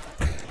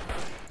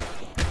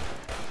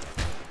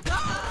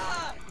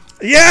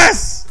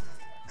 Yes!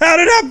 How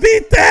did I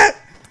beat that?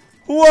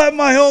 What?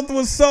 My health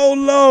was so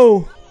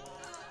low.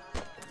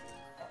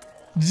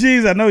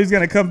 Jeez, I know he's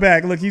going to come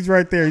back. Look, he's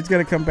right there. He's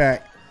going to come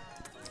back.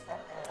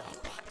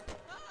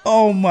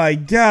 Oh my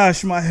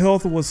gosh, my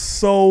health was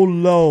so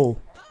low.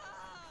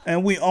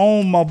 And we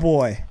own my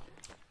boy.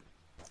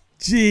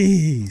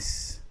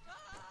 Jeez.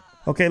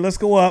 Okay, let's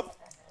go up.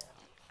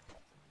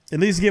 At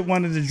least get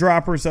one of the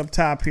droppers up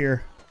top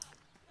here.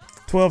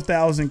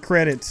 12,000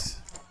 credits.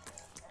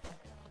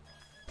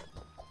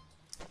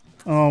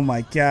 Oh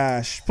my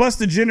gosh. Plus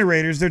the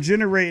generators, they're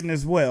generating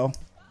as well.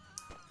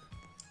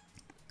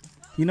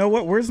 You know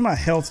what? Where's my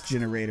health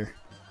generator?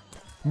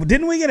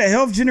 Didn't we get a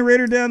health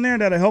generator down there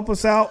that'll help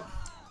us out?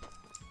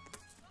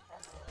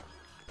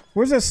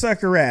 Where's that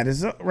sucker at?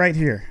 Is it right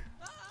here?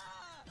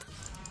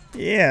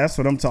 Yeah, that's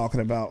what I'm talking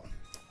about.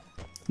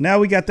 Now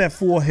we got that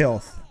full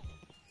health.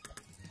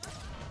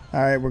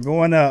 All right, we're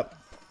going up.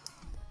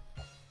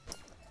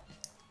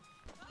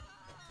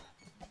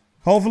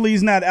 Hopefully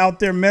he's not out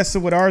there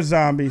messing with our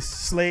zombies.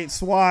 Slade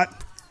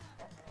SWAT.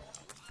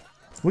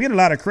 We get a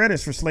lot of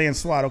credits for slaying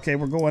SWAT. Okay,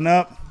 we're going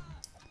up.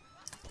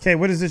 Okay,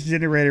 what is this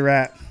generator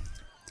at?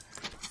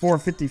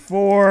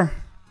 454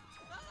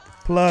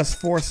 plus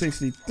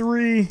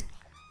 463.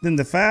 Then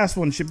the fast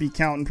one should be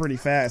counting pretty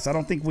fast. I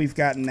don't think we've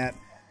gotten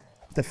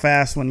the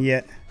fast one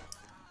yet.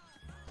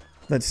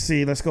 Let's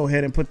see. Let's go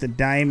ahead and put the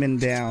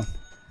diamond down.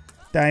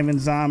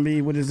 Diamond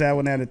zombie. What is that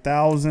one at?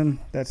 1,000.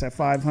 That's at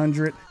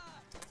 500.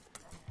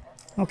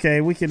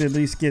 Okay, we could at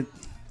least get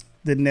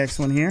the next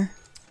one here,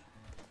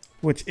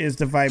 which is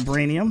the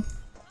vibranium.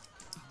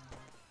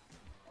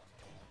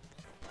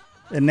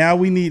 And now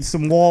we need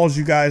some walls,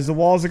 you guys. The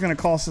walls are going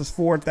to cost us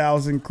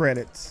 4,000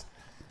 credits.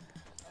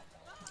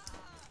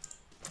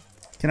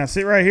 Can I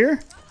sit right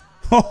here?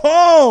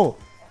 Oh,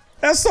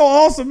 that's so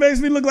awesome. Makes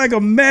me look like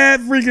a mad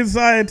freaking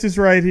scientist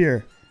right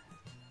here.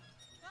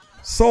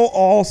 So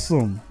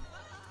awesome.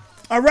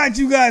 All right,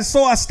 you guys.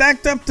 So I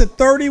stacked up to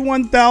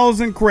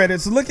 31,000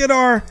 credits. Look at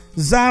our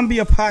zombie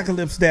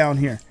apocalypse down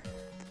here.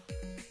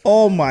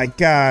 Oh my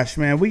gosh,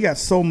 man. We got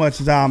so much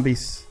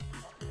zombies.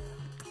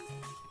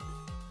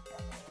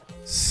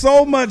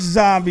 So much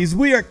zombies.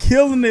 We are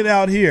killing it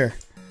out here.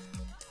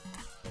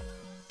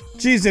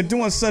 Jeez, they're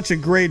doing such a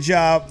great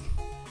job.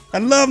 I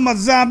love my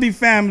zombie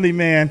family,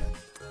 man.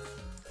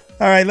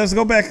 All right, let's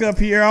go back up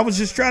here. I was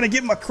just trying to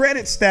get my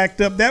credits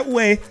stacked up. That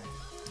way,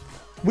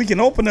 we can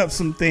open up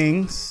some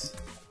things.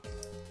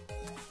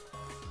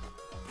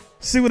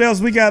 See what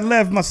else we got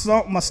left. My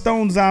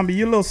stone zombie,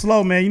 you're a little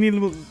slow, man. You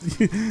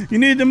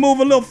need to move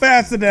a little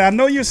faster there. I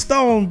know you're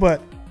stoned,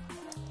 but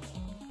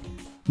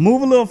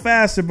move a little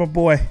faster, my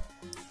boy.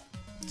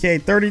 Okay,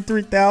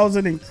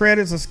 33,000 in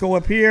credits. Let's go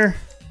up here.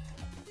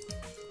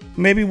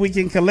 Maybe we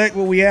can collect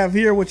what we have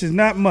here, which is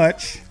not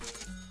much.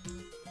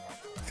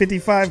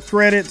 55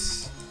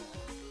 credits.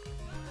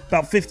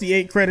 About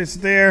 58 credits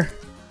there.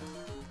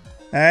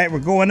 All right, we're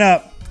going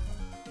up.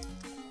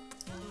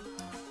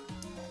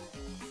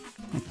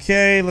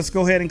 Okay, let's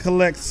go ahead and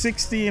collect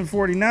 60 and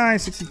 49,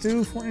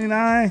 62,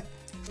 49.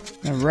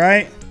 All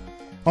right.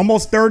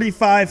 Almost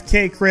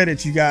 35K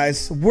credits, you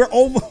guys. We're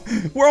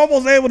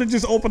almost able to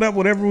just open up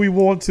whatever we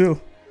want to.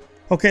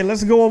 Okay,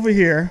 let's go over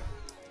here.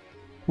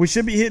 We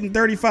should be hitting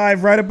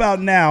 35 right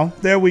about now.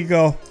 There we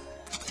go.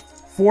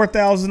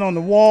 4,000 on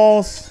the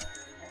walls.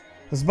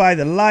 Let's buy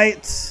the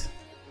lights.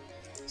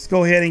 Let's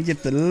go ahead and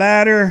get the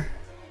ladder.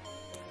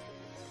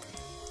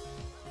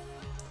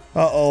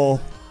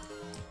 Uh-oh.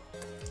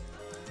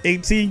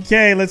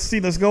 18K. Let's see.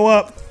 Let's go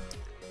up.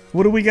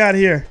 What do we got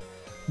here?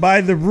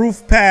 Buy the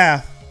roof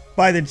path.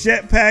 Buy the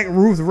jetpack,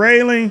 roof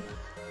railing,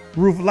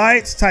 roof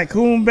lights,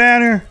 tycoon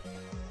banner.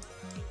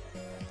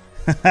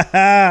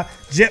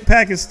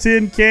 Jetpack is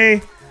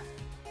 10K.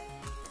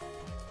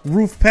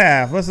 Roof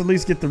path. Let's at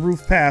least get the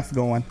roof path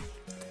going.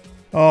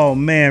 Oh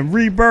man,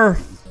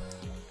 rebirth.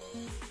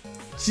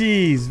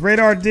 Jeez,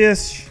 radar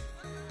dish.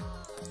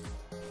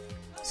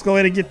 Let's go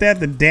ahead and get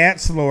that. The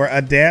dance floor.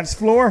 A dance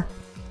floor?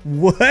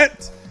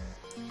 What?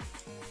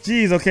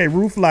 Jeez, okay,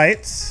 roof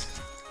lights.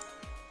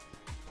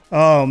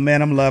 Oh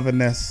man, I'm loving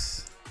this.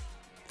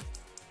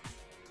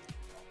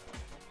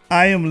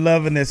 I am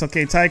loving this.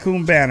 Okay,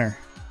 tycoon banner.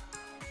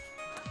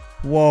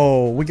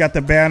 Whoa, we got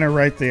the banner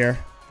right there.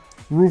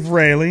 Roof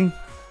railing.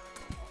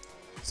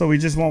 So we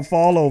just won't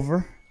fall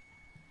over.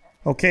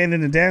 Okay, and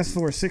then the dance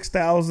floor is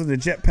 6,000. The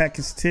jetpack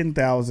is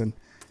 10,000.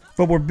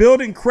 But we're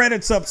building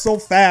credits up so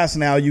fast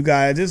now, you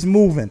guys. It's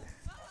moving.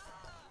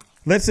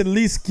 Let's at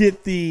least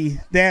get the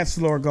dance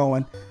floor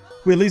going.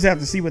 We at least have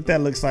to see what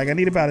that looks like. I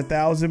need about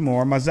 1,000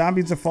 more. My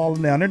zombies are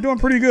falling down. They're doing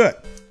pretty good.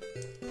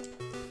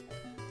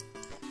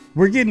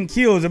 We're getting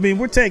kills. I mean,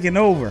 we're taking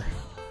over.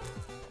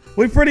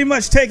 We've pretty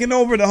much taken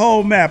over the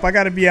whole map. I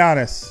got to be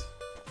honest.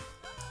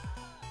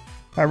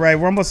 All right,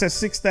 we're almost at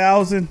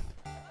 6,000.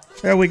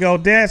 There we go.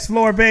 Dance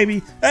floor,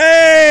 baby.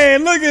 Hey,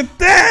 look at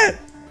that.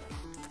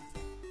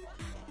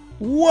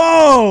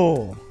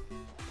 Whoa.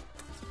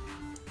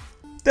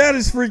 That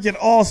is freaking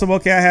awesome.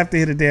 Okay, I have to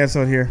hit a dance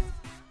on here.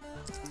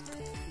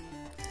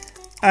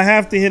 I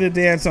have to hit a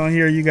dance on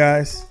here, you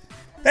guys.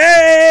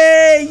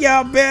 Hey,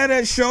 y'all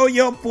better show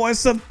your boy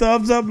some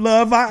thumbs up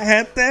love. I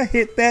had to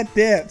hit that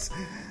dance.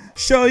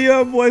 Show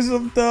your boy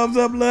some thumbs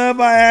up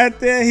love. I had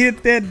to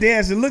hit that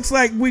dance. It looks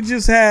like we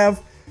just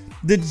have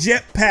the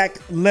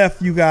jetpack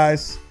left, you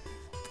guys.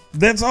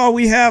 That's all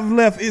we have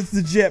left is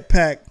the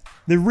jetpack.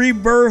 The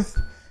rebirth.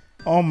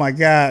 Oh my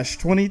gosh,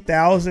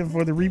 20,000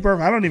 for the rebirth.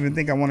 I don't even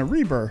think I want a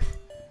rebirth.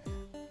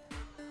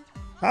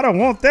 I don't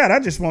want that. I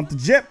just want the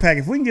jetpack.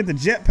 If we can get the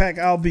jetpack,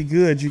 I'll be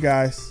good, you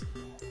guys.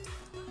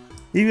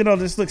 Even though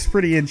this looks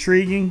pretty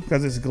intriguing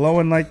because it's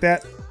glowing like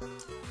that.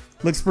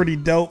 Looks pretty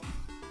dope.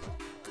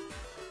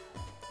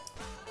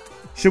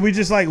 Should we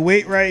just like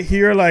wait right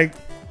here, like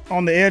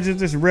on the edge of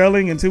this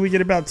railing until we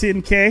get about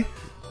 10K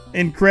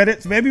in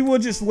credits? Maybe we'll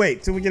just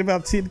wait till we get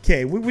about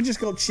 10K. We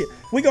just go chill.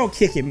 We gonna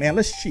kick it, man.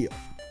 Let's chill.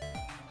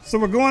 So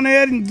we're going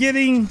ahead and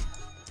getting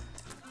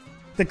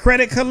the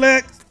credit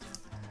collect.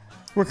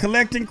 We're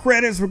collecting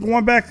credits. We're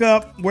going back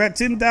up. We're at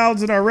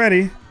 10,000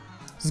 already.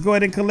 Let's go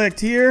ahead and collect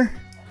here.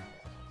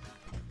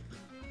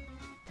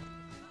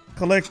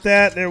 Collect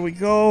that. There we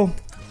go.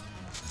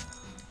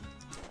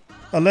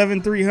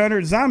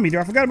 11,300 zombie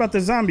door. I forgot about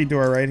the zombie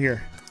door right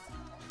here.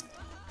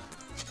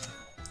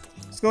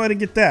 Let's go ahead and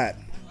get that.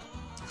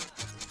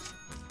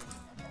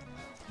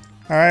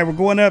 All right, we're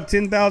going up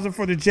 10,000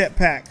 for the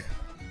jetpack.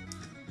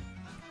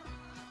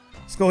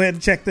 Let's go ahead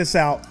and check this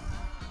out.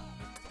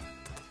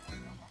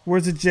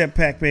 Where's the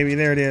jetpack, baby?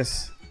 There it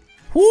is.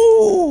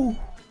 Woo!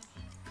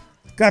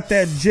 Got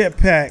that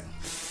jetpack.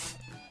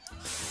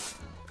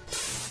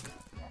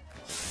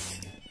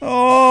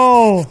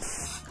 Oh!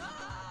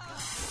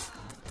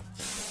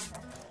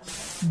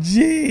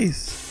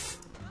 Jeez.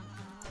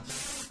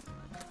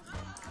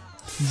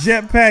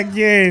 Jetpack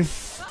game.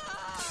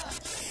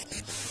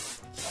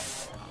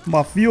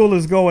 My fuel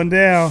is going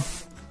down.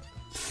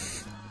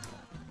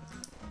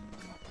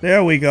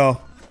 There we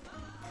go.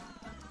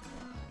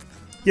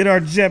 Get our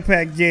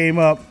jetpack game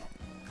up.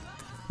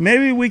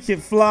 Maybe we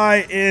could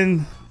fly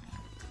in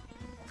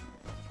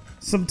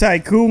some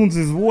tycoons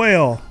as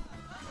well.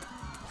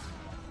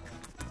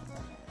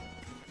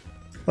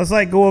 Let's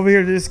like go over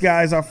here to this,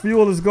 guys. Our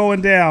fuel is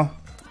going down.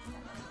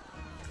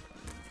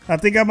 I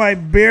think I might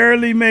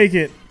barely make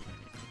it.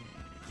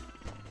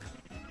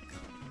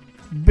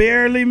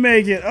 Barely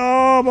make it.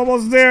 Oh, I'm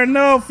almost there.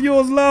 No,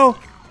 fuel's low.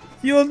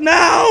 Fuel,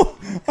 no!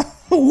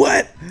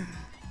 What?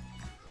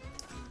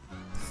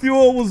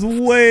 Fuel was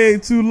way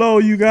too low,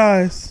 you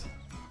guys.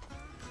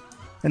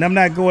 And I'm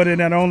not going in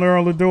that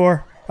owner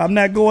door. I'm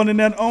not going in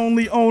that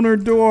only owner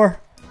door.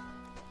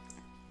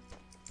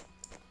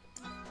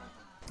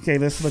 Okay,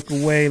 let's look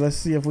away. Let's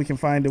see if we can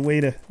find a way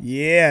to...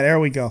 Yeah, there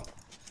we go.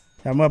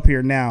 I'm up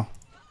here now.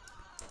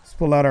 Let's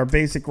pull out our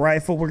basic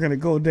rifle. We're going to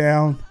go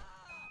down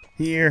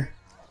here.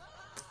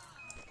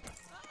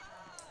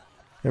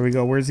 There we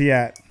go. Where's he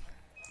at?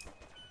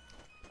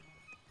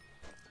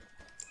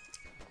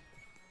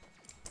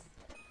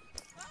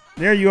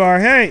 There you are.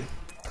 Hey.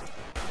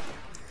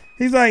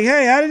 He's like,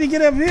 hey, how did he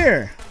get up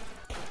here?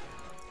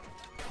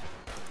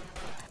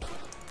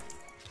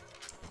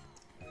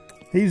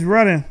 He's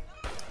running.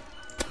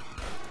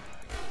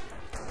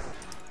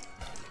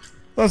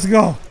 Let's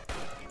go.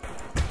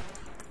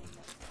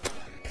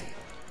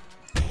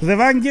 Because if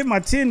I can get my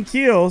 10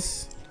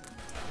 kills,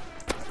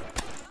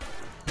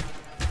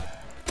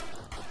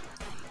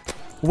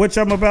 which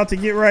I'm about to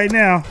get right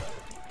now.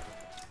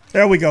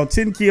 There we go.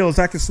 10 kills.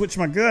 I can switch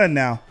my gun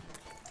now.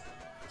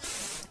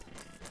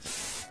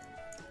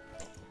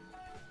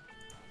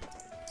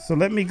 So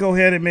let me go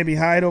ahead and maybe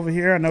hide over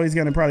here. I know he's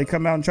going to probably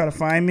come out and try to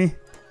find me.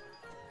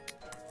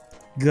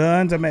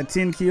 Guns. I'm at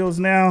 10 kills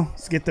now.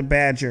 Let's get the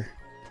Badger.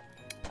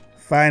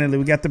 Finally,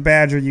 we got the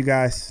Badger, you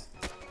guys.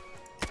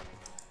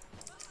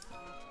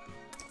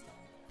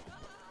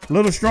 A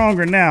little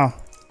stronger now.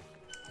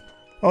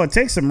 Oh, it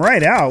takes him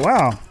right out.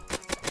 Wow.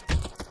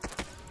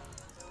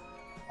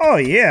 Oh,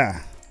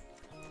 yeah.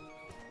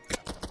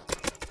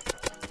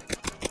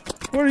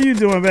 What are you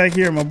doing back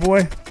here, my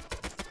boy?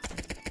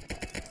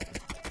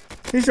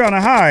 He's trying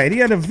to hide. He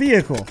had a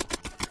vehicle.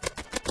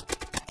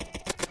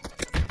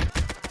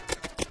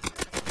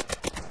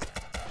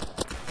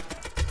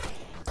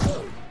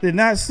 Did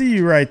not see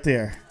you right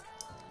there.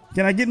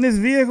 Can I get in this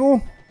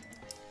vehicle?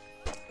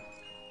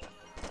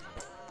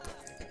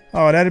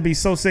 Oh, that'd be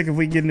so sick if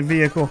we get in the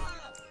vehicle.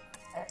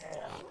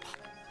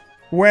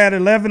 We're at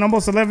 11,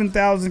 almost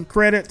 11,000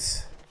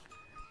 credits.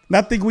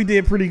 I think we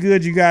did pretty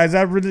good, you guys.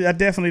 I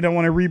definitely don't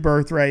want to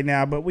rebirth right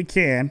now, but we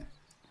can.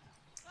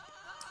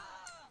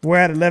 We're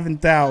at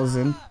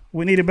 11,000.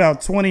 We need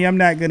about 20. I'm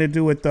not going to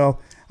do it, though.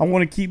 I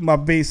want to keep my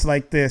base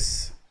like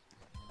this.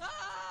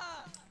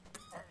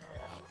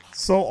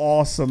 So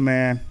awesome,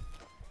 man.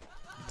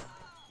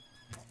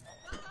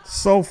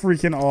 So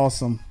freaking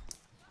awesome.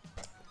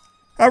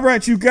 All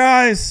right, you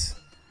guys.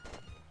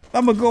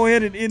 I'm going to go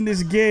ahead and end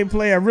this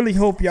gameplay. I really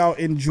hope y'all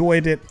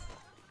enjoyed it.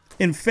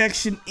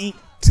 Infection Inc.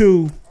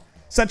 2.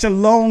 Such a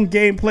long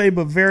gameplay,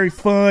 but very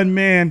fun,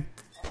 man.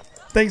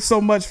 Thanks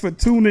so much for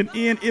tuning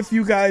in. If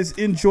you guys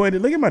enjoyed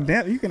it, look at my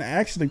dance. You can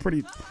actually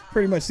pretty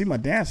much see my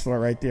dance floor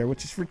right there,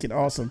 which is freaking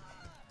awesome.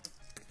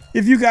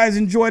 If you guys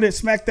enjoyed it,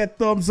 smack that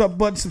thumbs up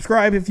button.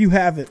 Subscribe if you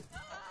haven't.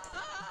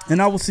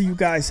 And I will see you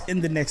guys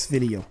in the next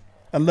video.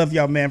 I love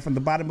y'all, man, from the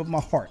bottom of my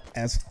heart,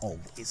 as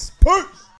always. Peace.